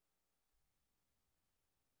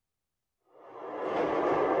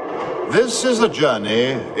This is a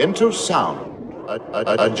journey into sound.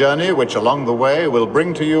 A journey which along the way will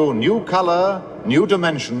bring to you new color, new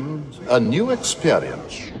dimensions, a new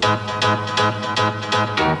experience.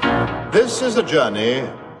 This is a journey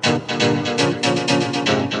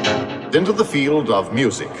into the field of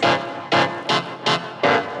music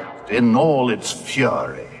in all its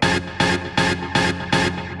fury.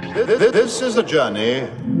 This is a journey.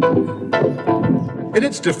 In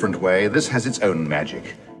its different way, this has its own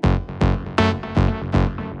magic.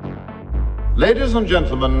 Ladies and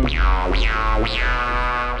gentlemen,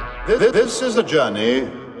 this is a journey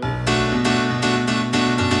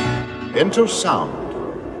into sound.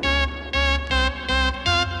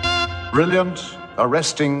 Brilliant,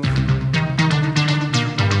 arresting,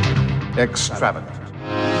 extravagant.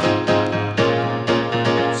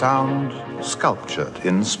 Sound sculptured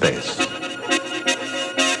in space.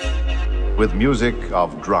 With music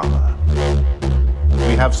of drama.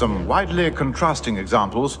 We have some widely contrasting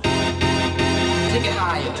examples,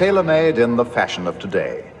 tailor-made in the fashion of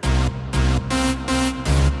today.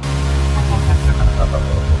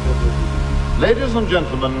 Ladies and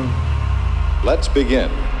gentlemen, let's begin.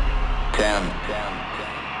 10,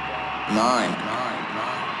 9,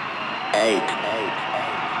 8,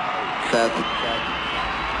 7,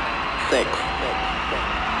 6,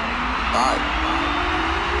 5,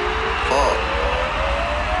 4,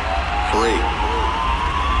 3,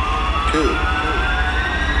 2,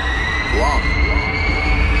 1.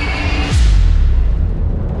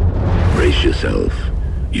 Brace yourself.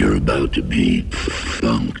 You're about to be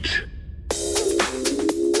funked.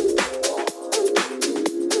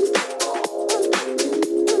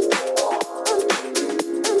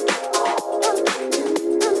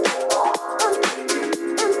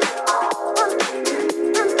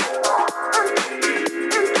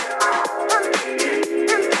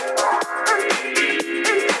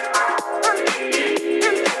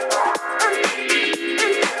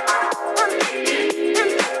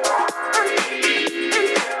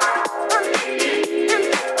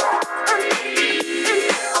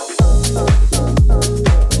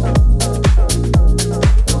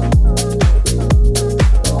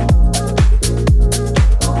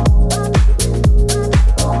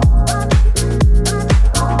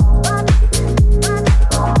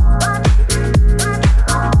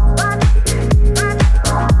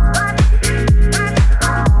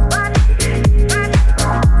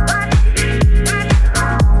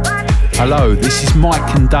 Hello, this is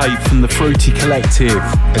Mike and Dave from the Fruity Collective.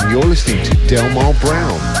 And you're listening to Delmar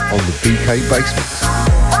Brown on the BK Basement.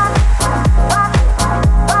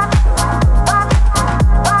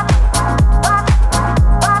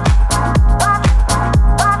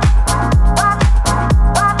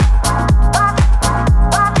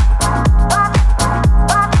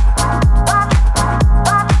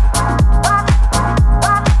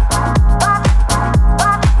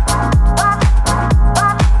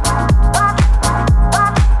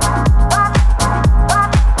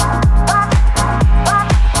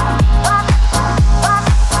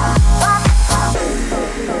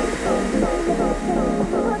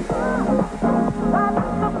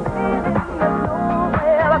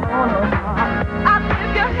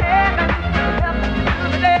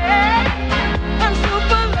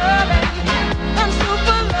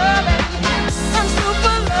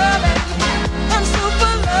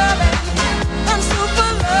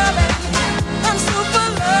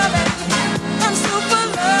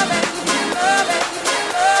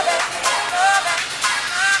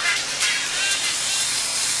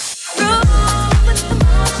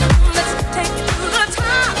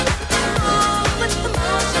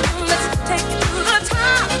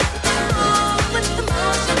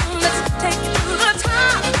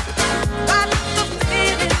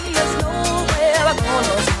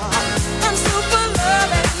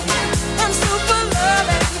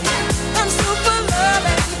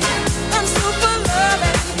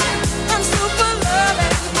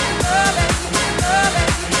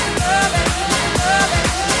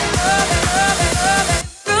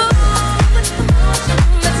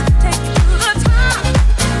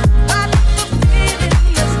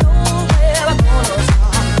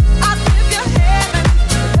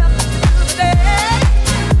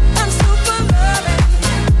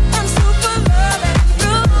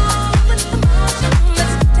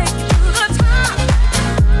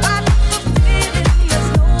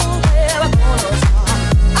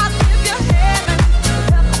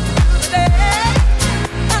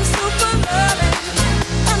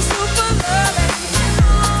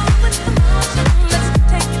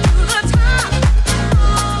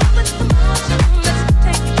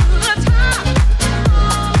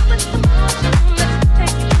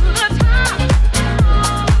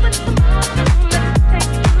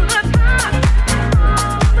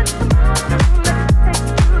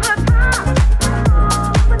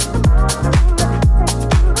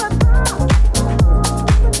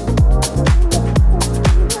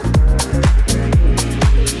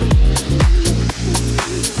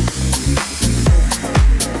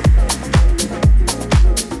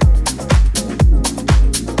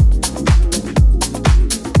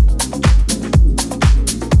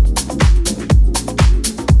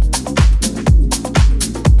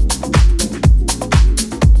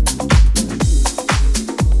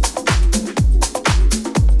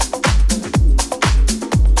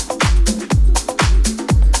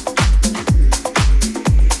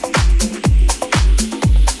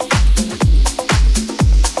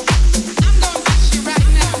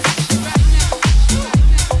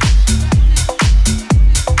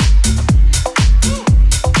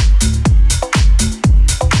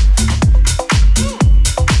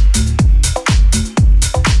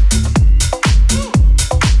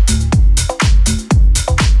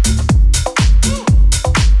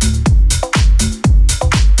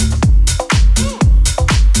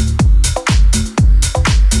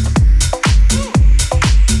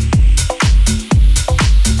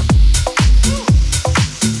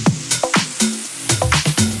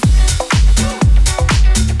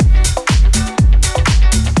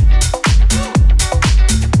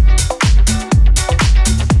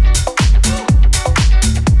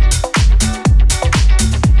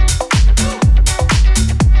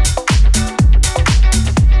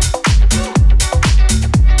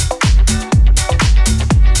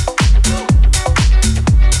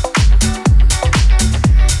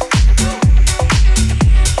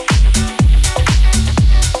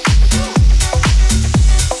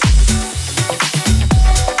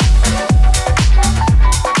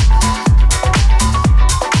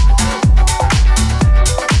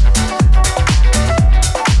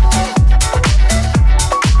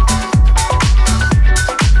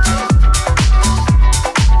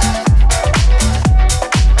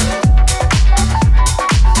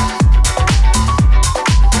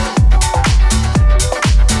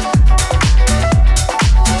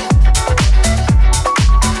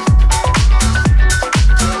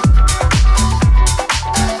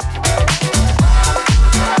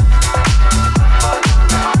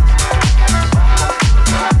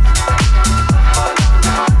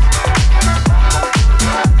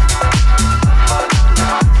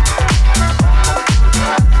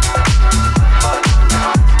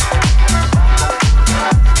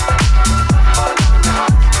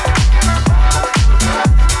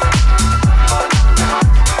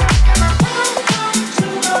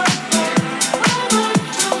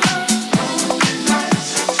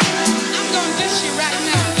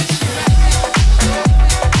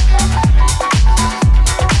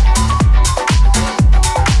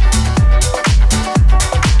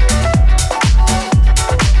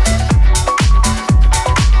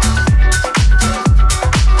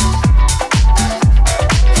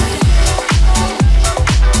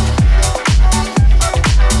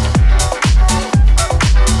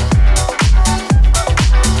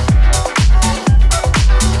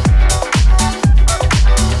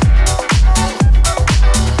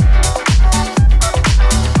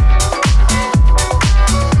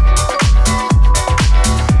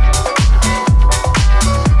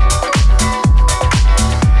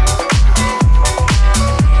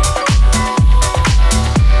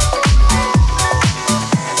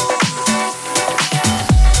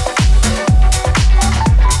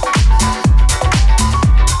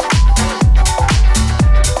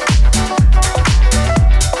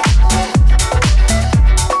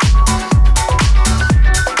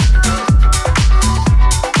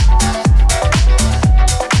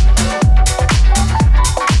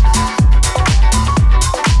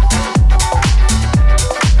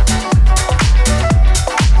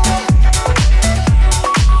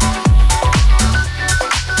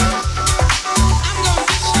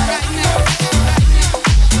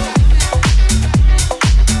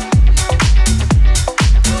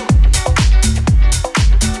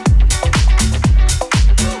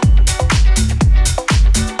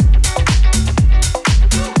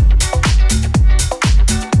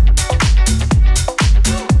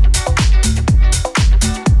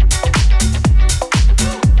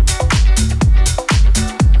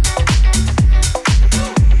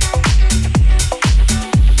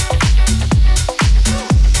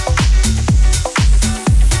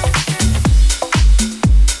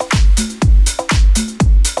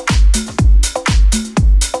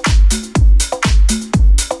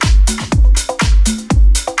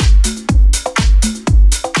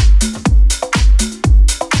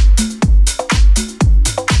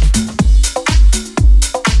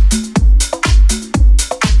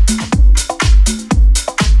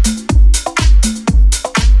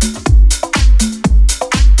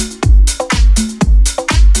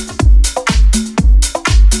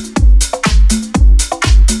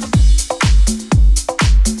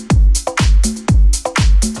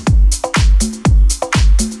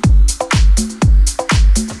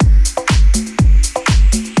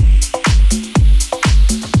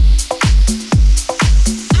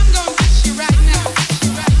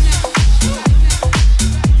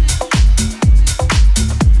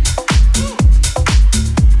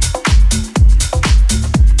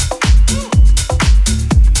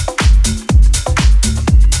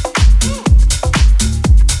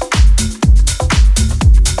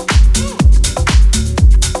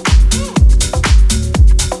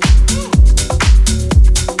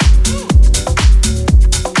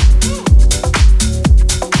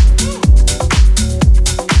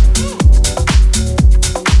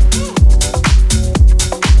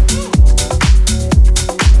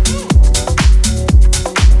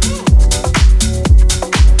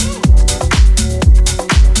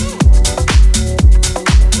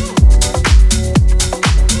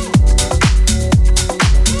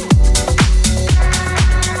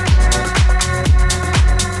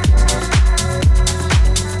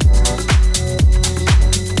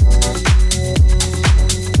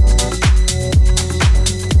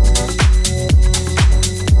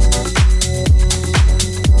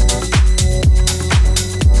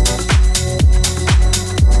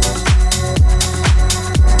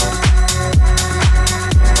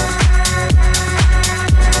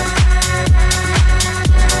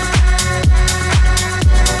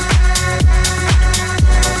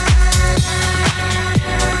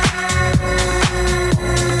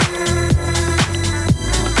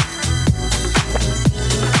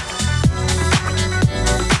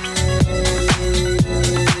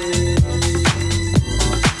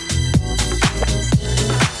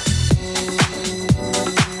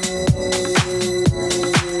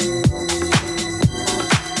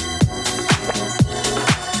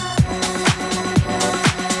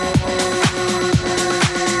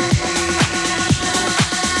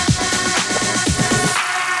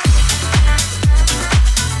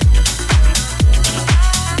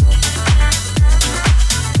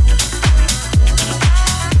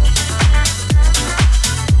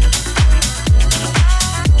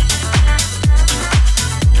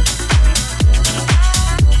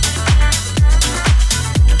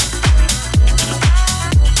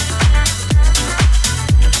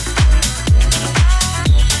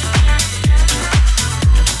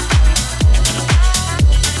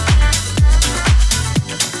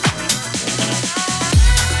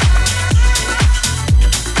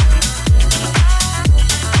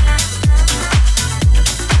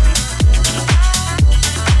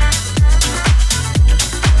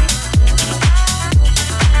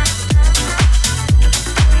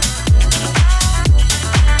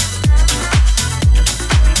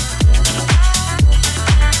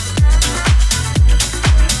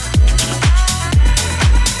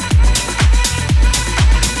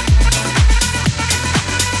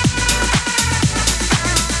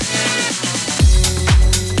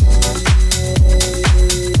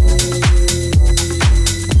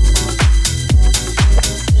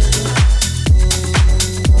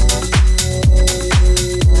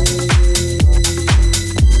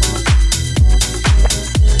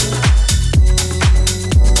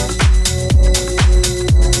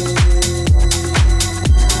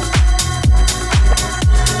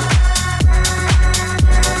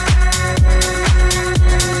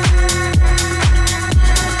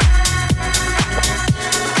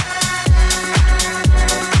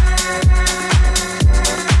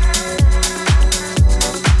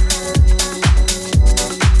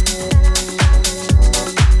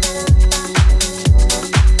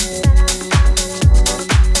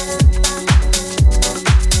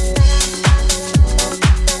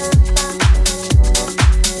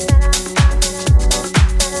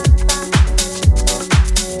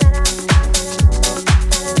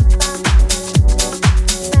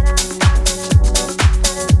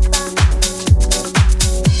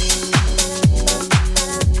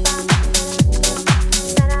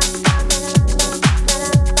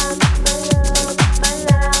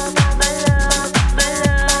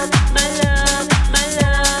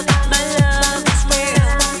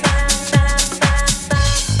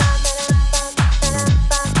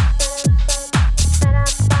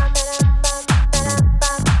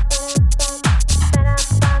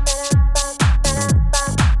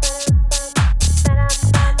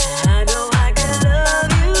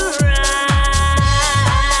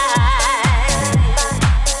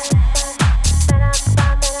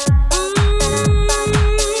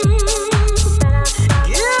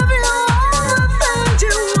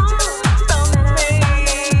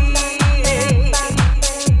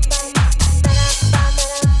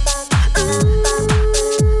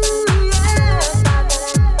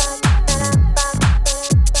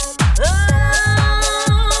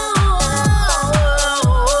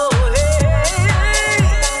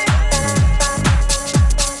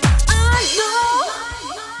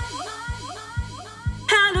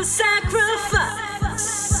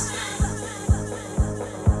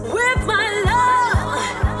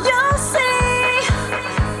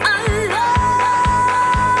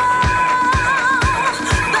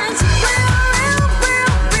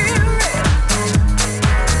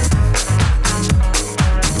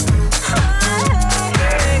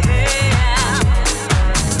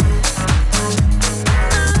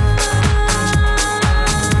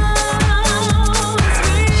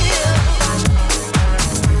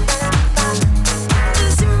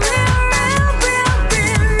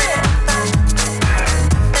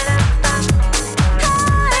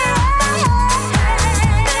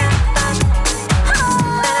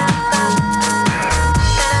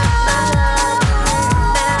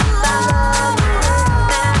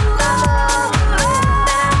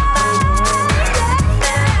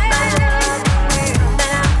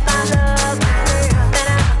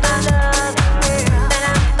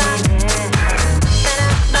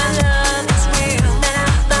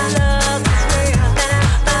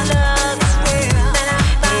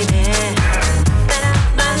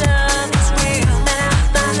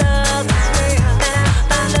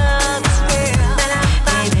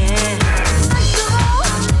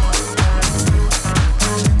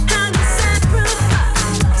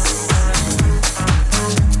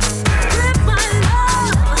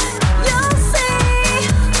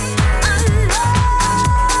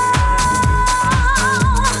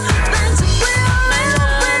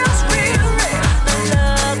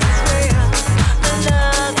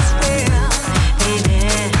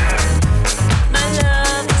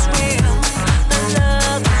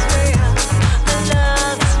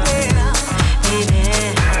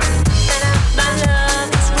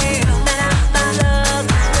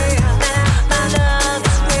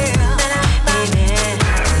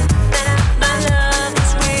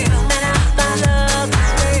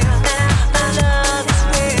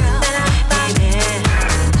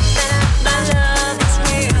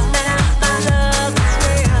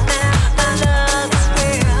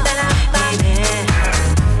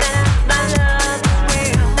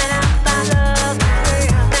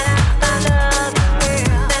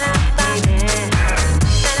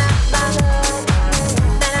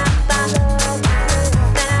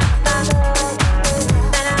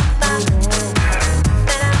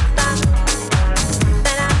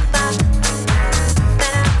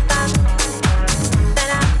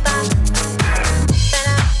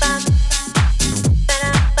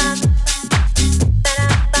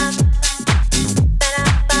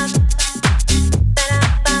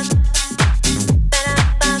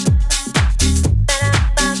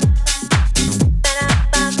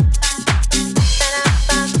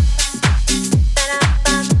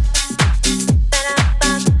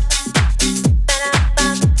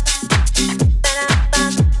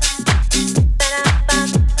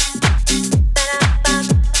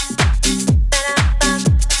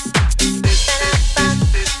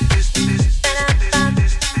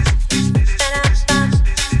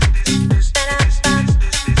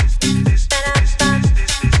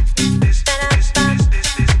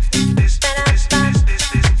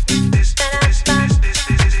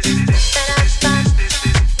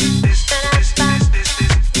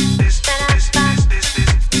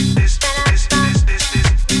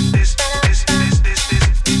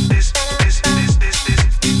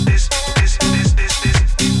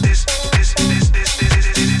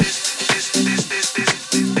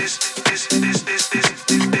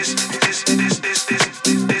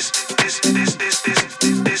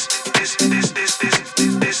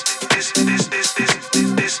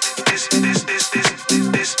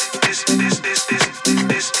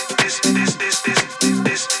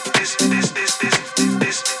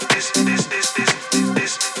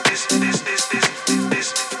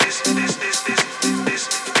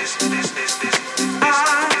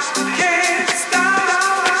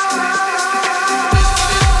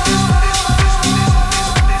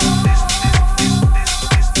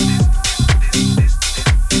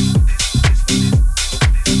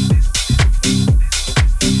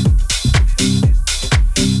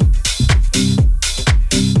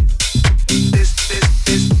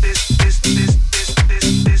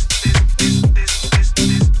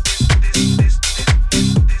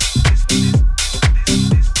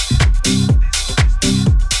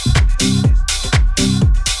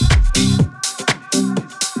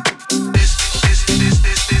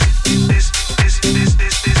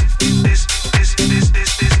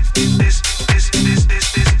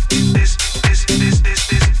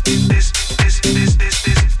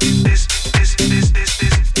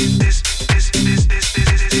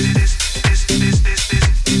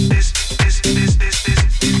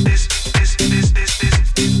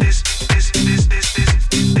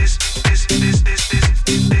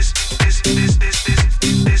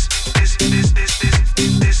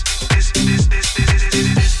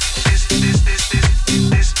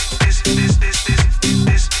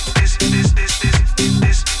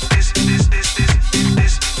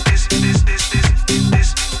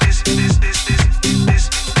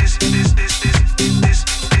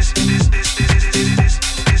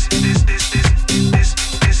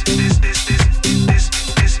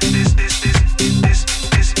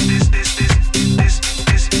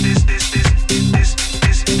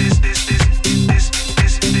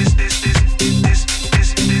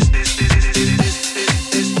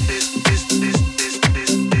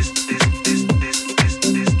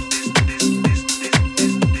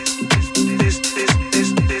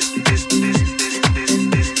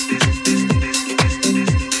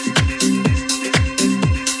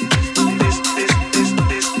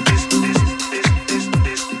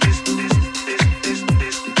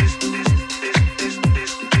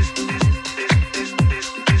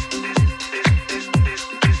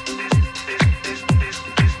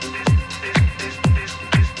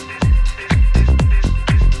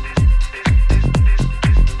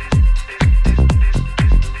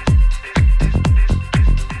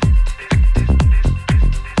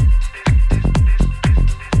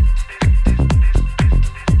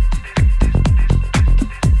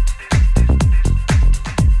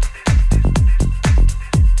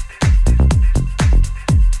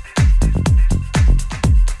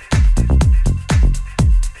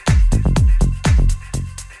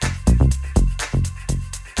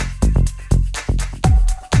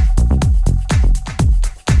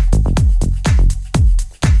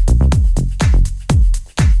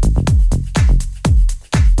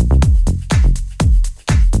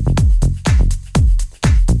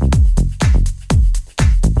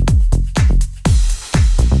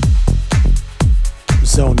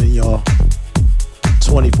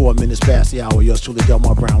 4 minutes past the hour. Yours truly,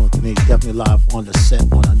 Delmar Brown with me. Definitely live on the set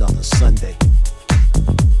on another Sunday.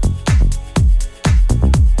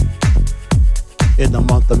 In the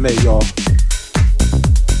month of May, y'all.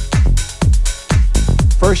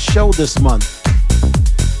 First show this month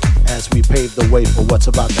as we pave the way for what's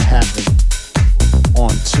about to happen on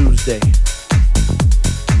Tuesday.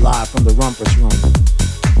 Live from the Rumpus Room.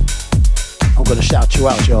 I'm gonna shout you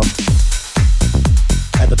out, y'all.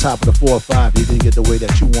 At the top of the 4 or 5, you didn't get the way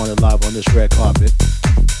that you wanted live on this red carpet.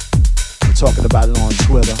 We're talking about it on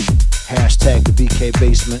Twitter. Hashtag the BK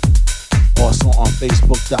Basement. Also on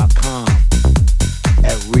Facebook.com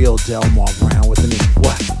at Real Delmar Brown with an E.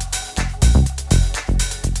 What?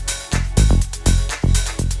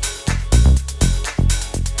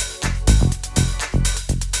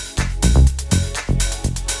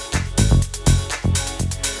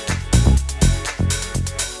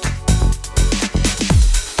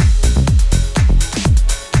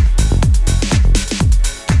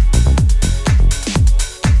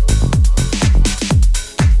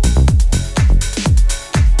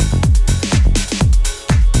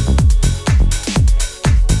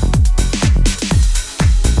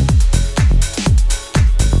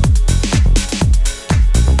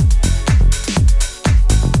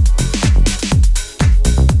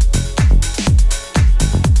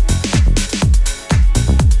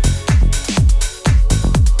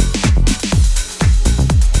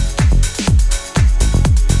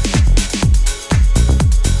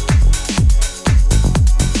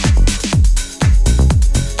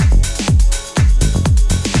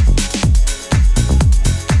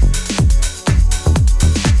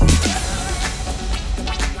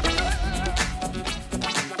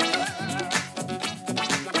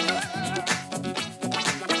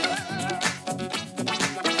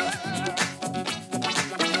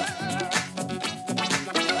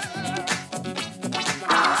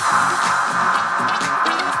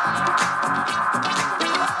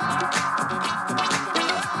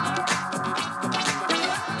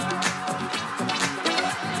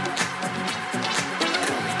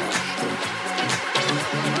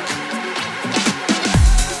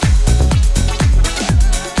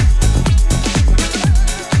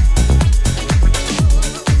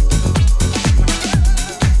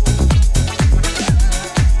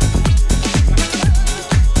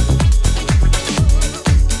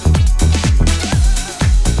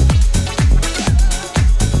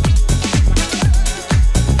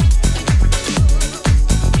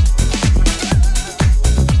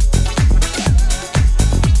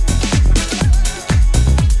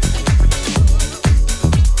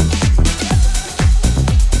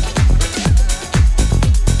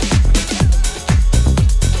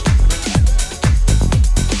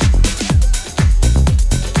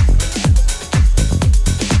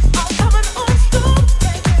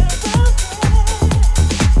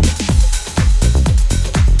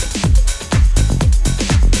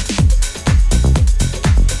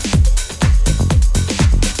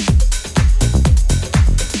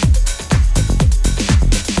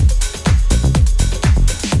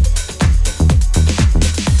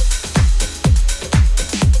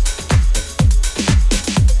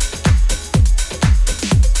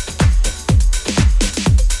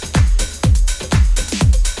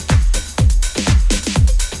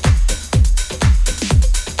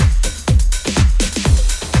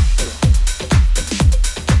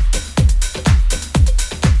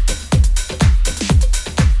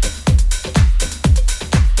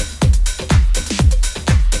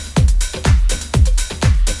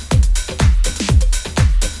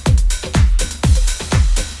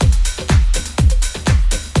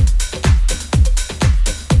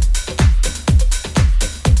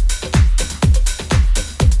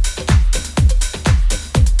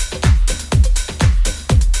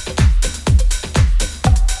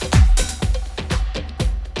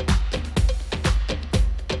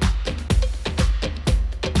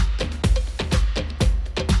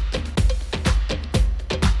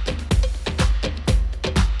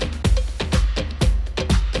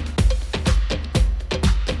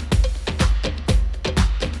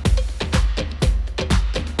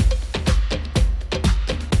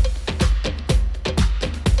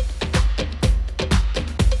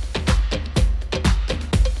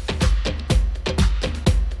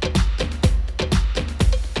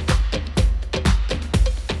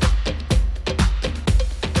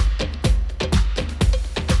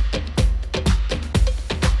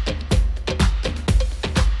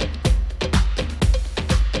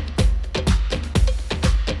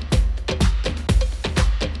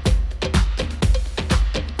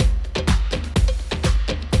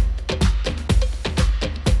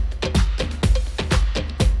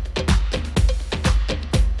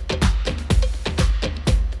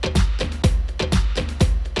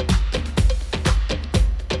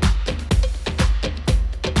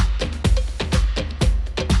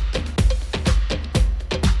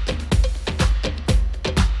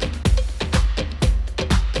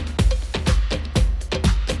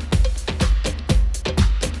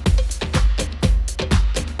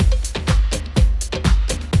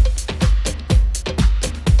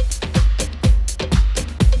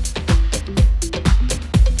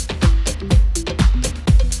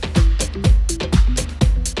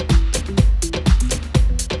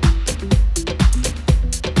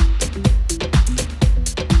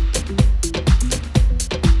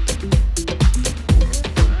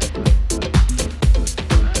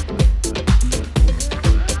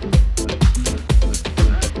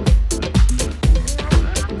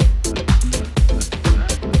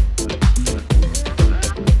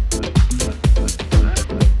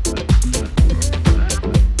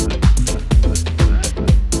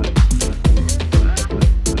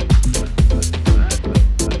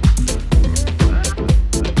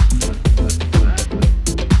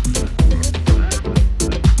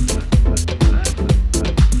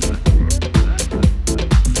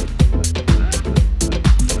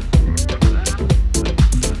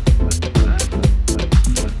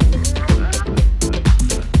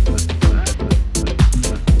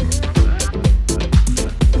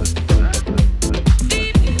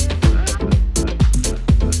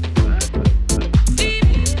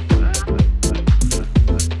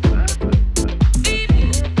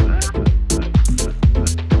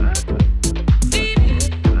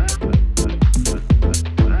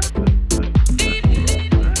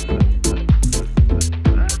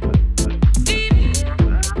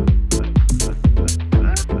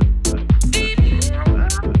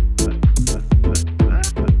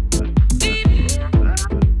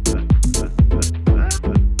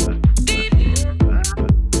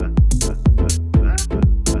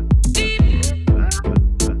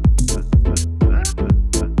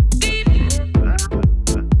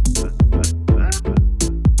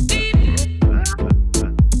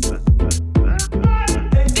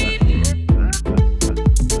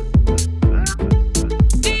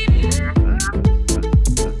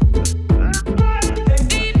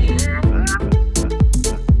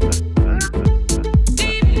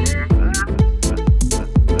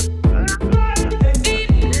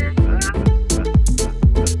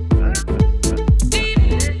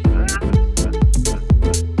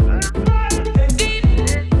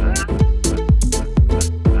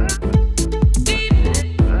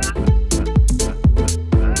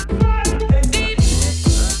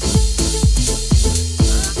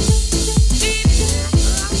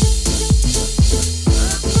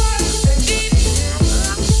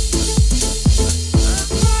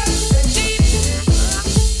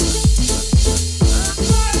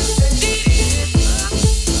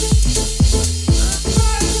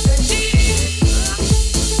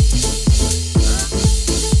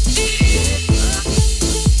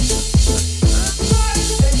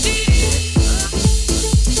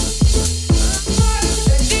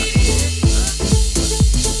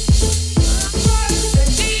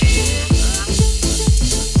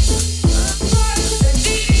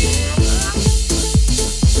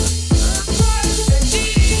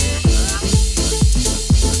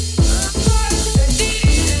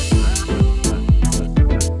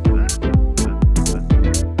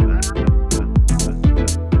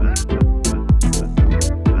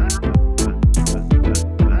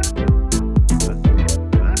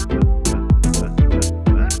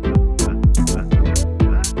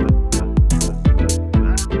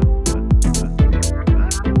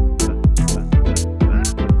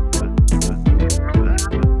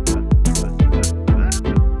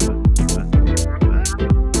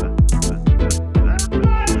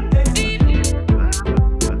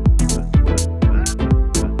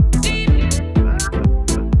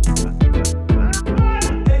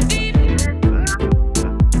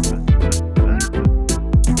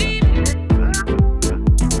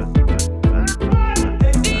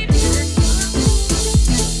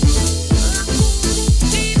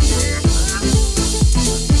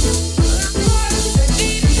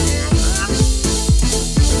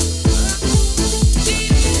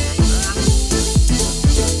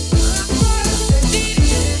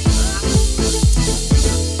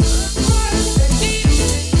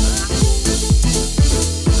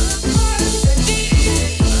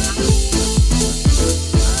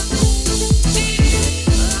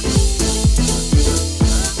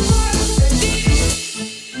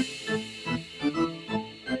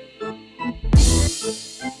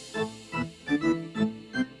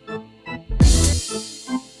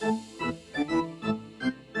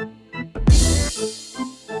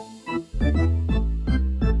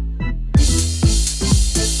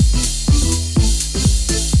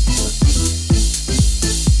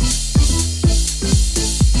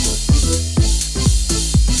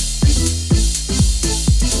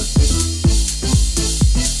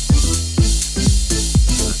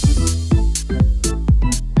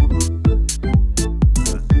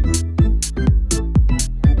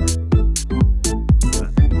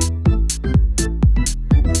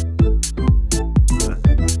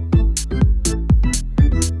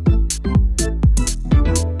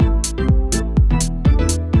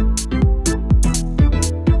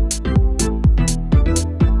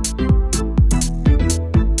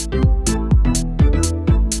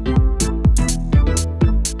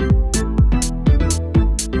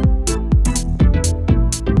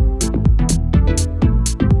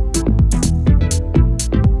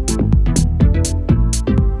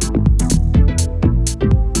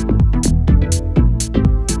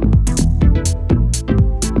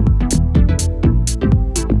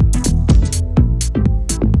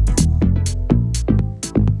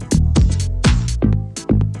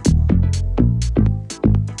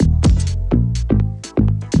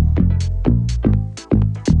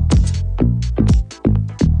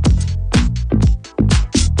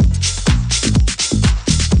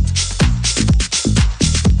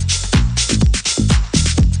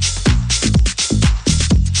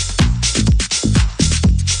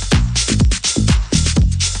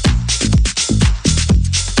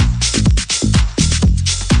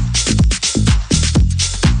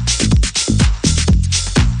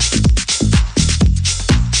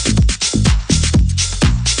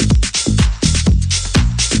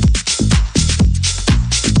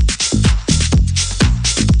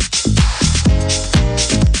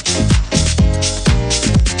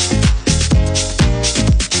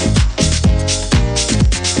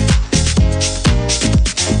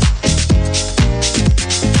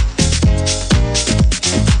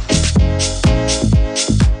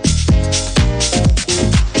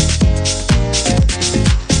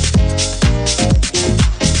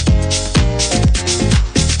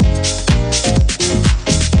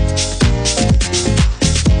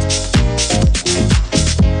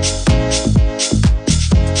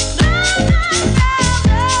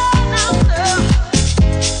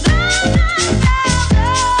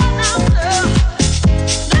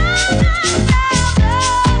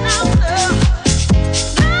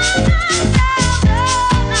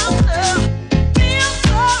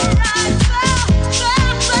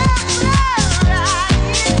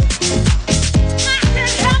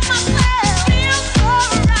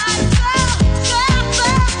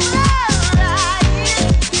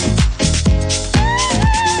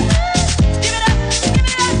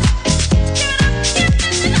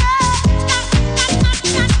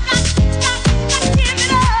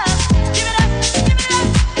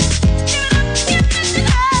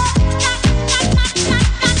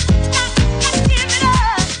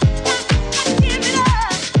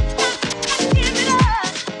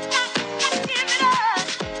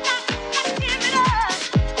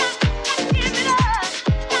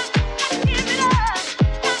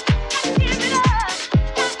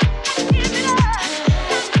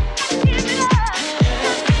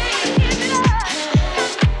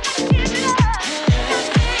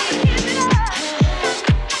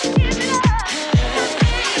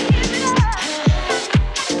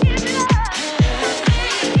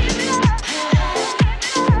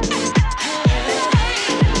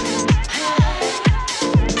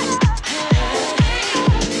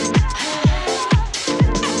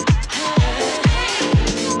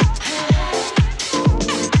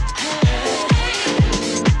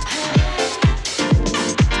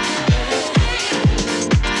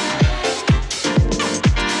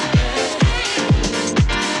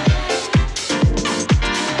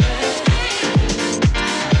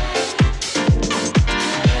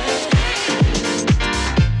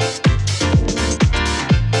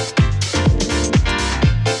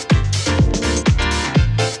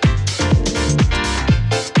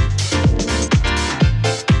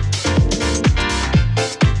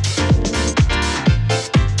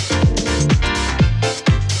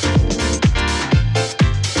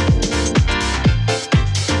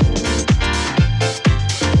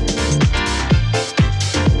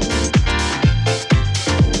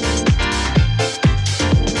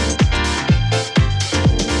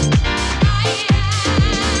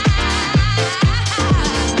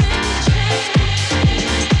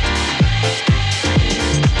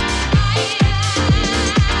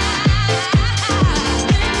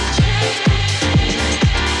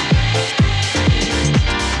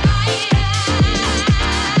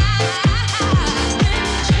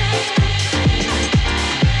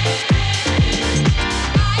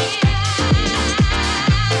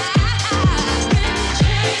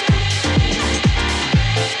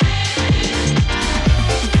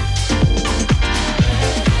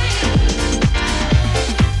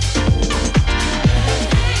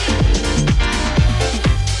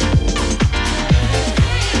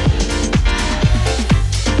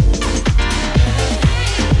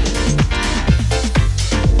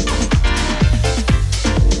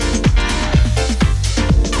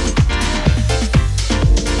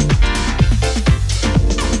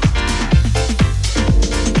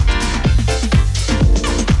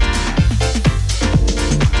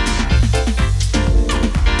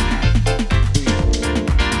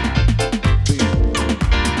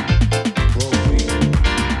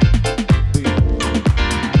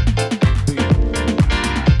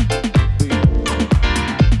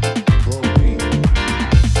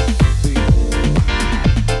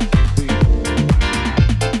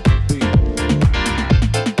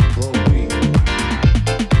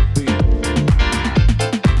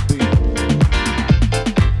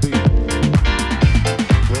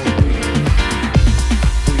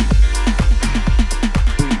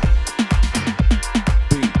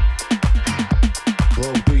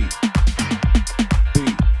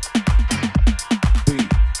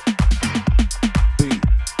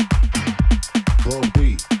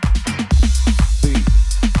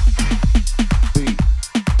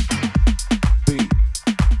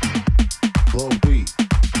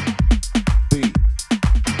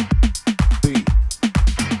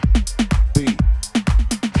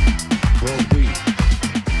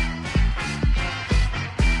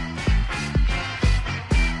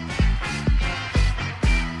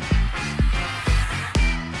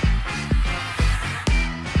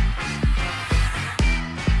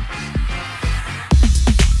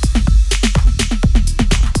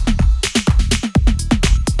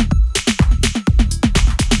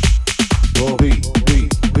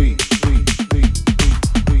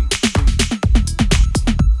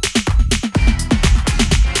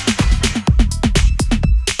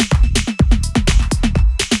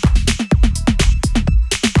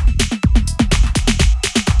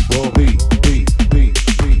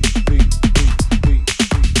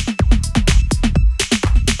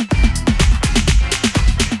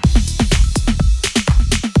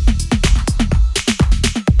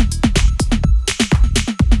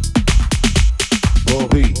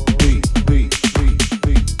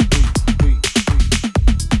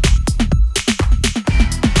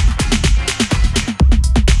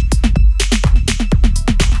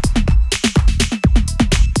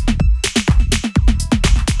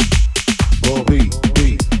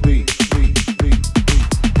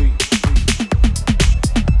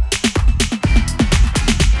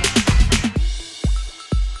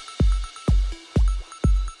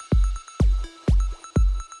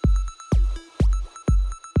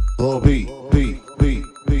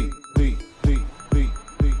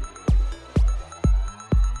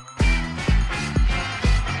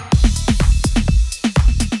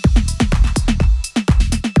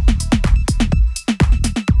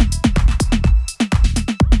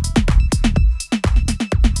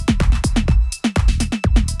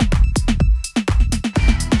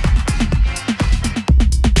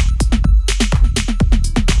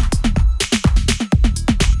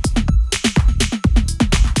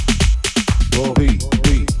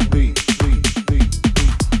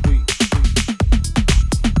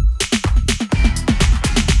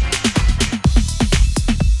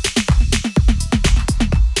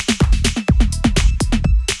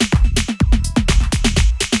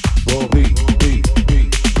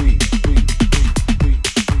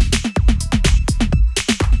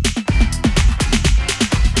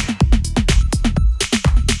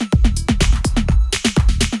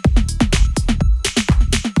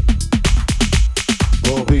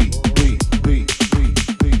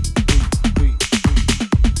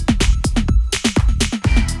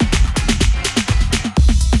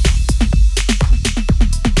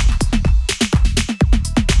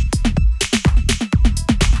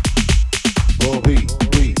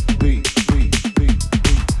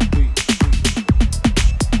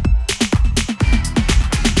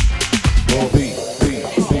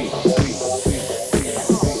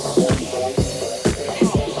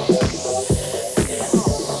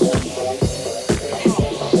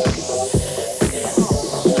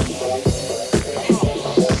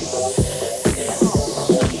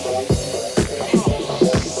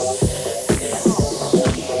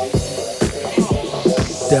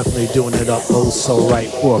 doing it up oh so right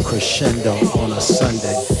for a crescendo on a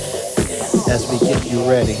Sunday as we get you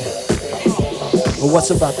ready. But what's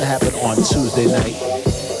about to happen on Tuesday night,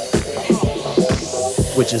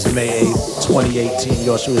 which is May 8th, 2018,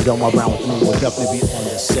 yours truly, Delmar Brown with me, will definitely be on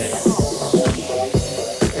the set.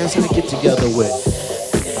 As I get together with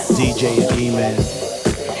DJ and E-Man,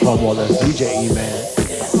 or more or less DJ E-Man,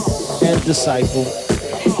 and Disciple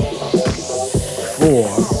for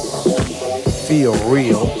Feel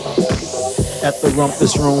Real at the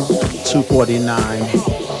Rumpus Room, 249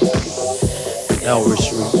 Elwood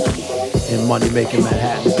Street in Money Making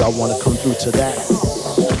Manhattan. If y'all want to come through to that,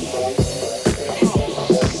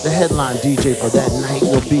 the headline DJ for that night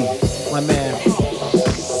will be my man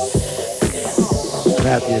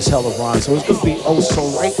Matthews Hellebron. So it's going to be oh so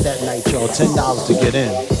right that night, y'all. $10 to get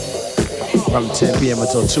in from 10 p.m.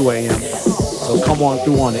 until 2 a.m. So come on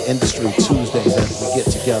through on the Industry Tuesdays as we get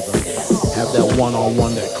together. Have that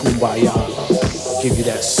one-on-one, that kumbaya. Give you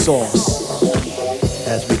that sauce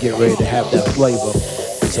as we get ready to have that flavor.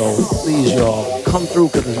 So please, y'all, come through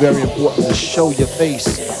because it's very important to show your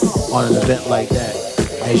face on an event like that,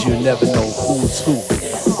 as you never know who's who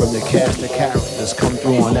from the cast of characters come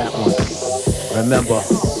through on that one. Remember,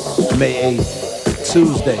 May 8th,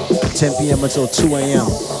 Tuesday, 10 p.m. until 2 a.m.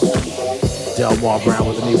 Delmar Brown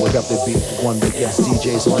with me will definitely be one of the guest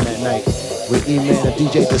DJs on that night with E-Man and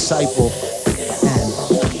DJ Disciple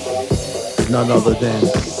and none other than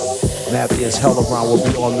Matthews Hellebron will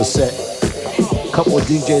be on the set. A couple of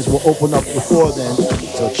DJs will open up before then,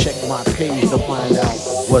 so check my page to find out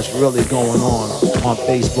what's really going on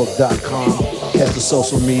Facebook.com. Catch the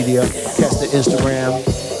social media, catch the Instagram,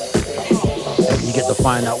 and you get to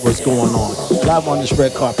find out what's going on. Live on this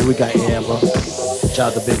red carpet, we got Amber.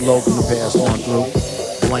 Shout out to Big Logan who passed on through.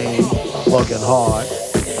 Blaine, Buggin' Hard.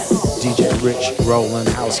 DJ Rich, Roland,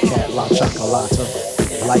 House Cat, La Chocolata.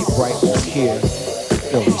 Light Bright is here.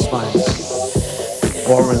 Philly's finest.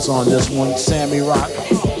 Oran's on this one. Sammy Rock,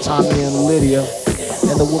 Tommy and Lydia.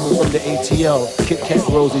 And the woman from the ATL, Kit Kat,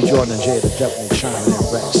 Rosie, Jordan, and Jada definitely chiming in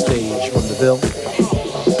backstage from the bill.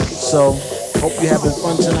 So, hope you're having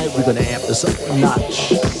fun tonight. We're gonna amp this up a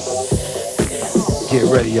notch. Get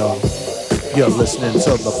ready, y'all. You're listening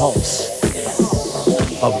to The Pulse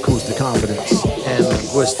of Acoustic Confidence and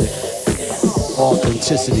Linguistic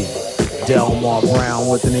Authenticity. Delmar Brown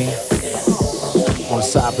with me on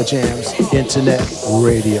Cyber Jams Internet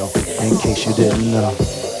Radio, in case you didn't know.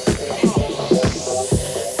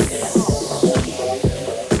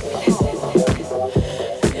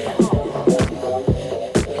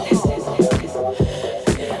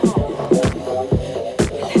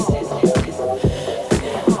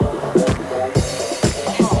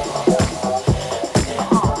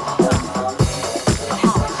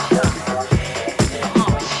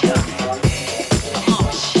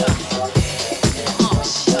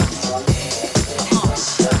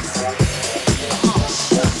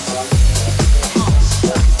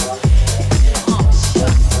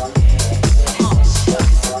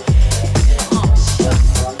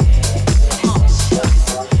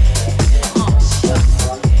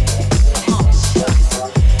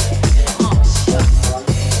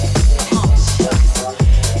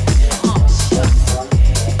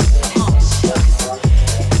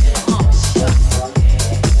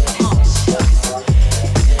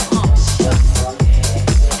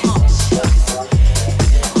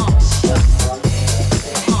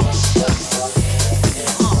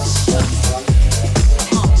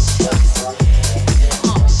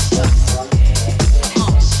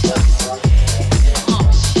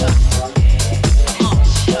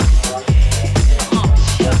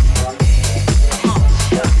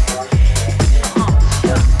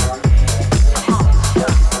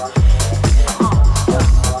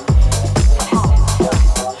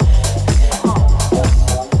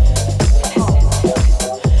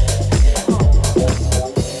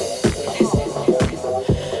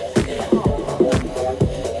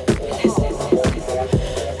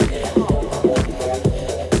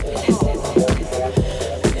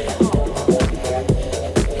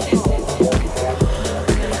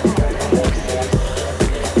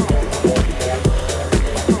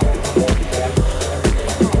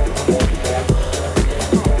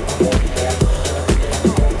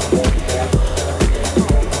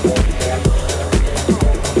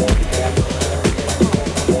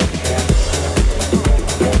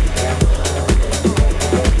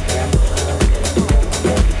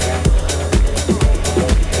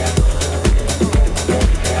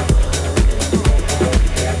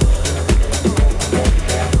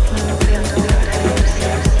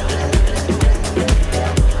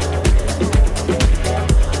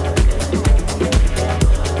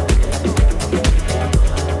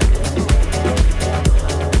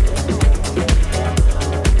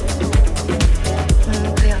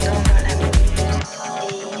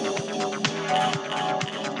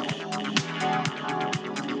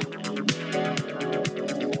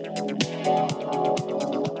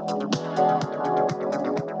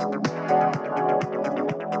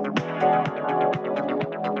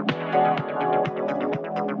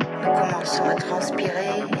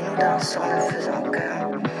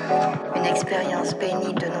 l'expérience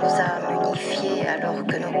bénie de nos âmes unifiées alors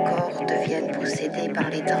que nos corps deviennent possédés par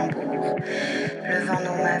les tambours. Levant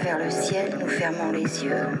nos mains vers le ciel, nous fermons les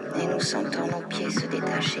yeux et nous sentons nos pieds se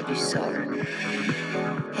détacher du sol.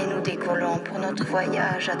 Et nous décollons pour notre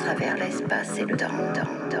voyage à travers l'espace et le temps.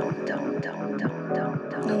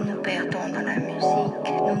 Nous nous perdons dans la musique,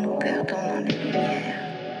 nous nous perdons dans les lumières.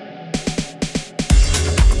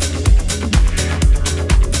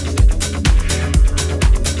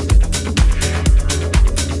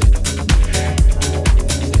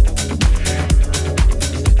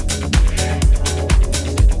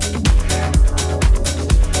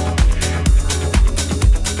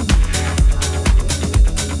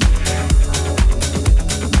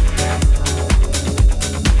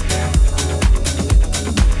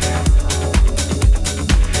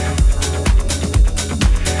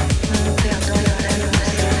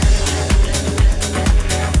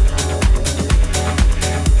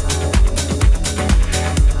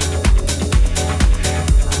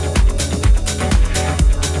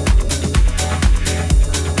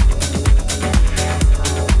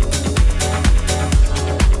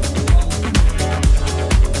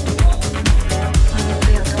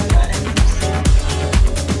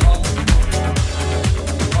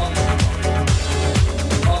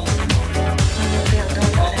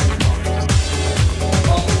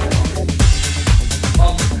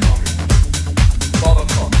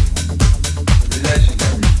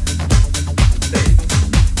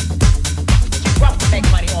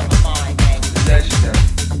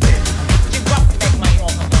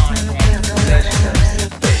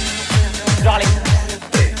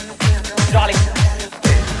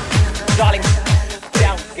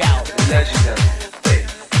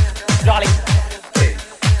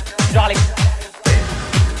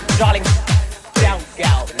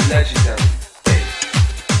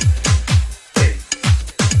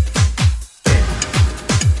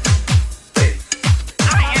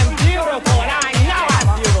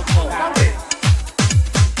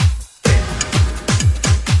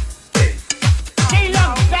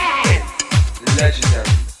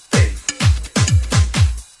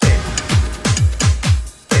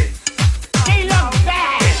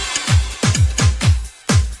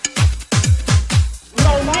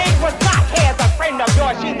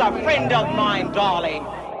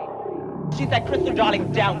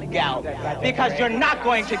 Because you're not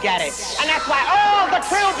going to get it. And that's why all the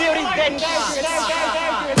true beauties didn't come.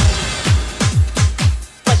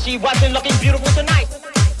 But she wasn't looking beautiful tonight.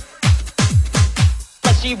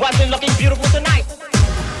 But she wasn't looking beautiful tonight.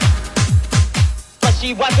 But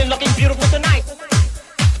she wasn't looking beautiful tonight.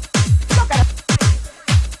 Look at her.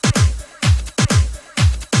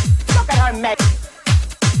 Look at her make.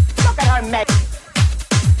 Look at her make.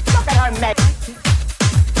 Look at her make.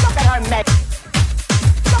 Look at her make.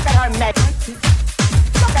 Look at her neck.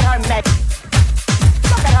 Look at her neck.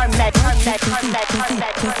 Look at her neck. Her neck. Her neck. Her neck. Her neck. Her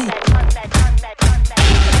neck. Her neck.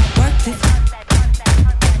 Work this.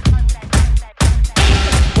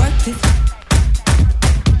 Work this.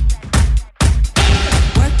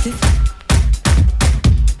 Work this. Work.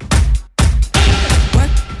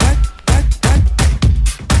 Work. Work. Work.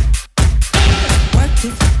 Work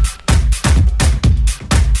this.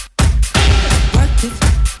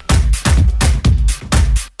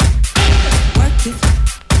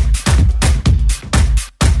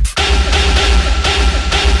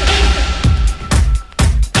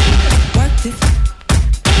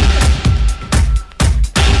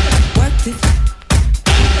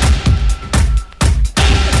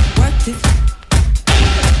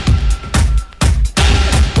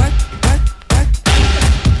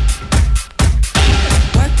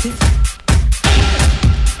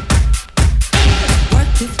 Work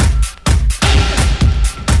this.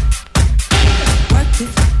 Work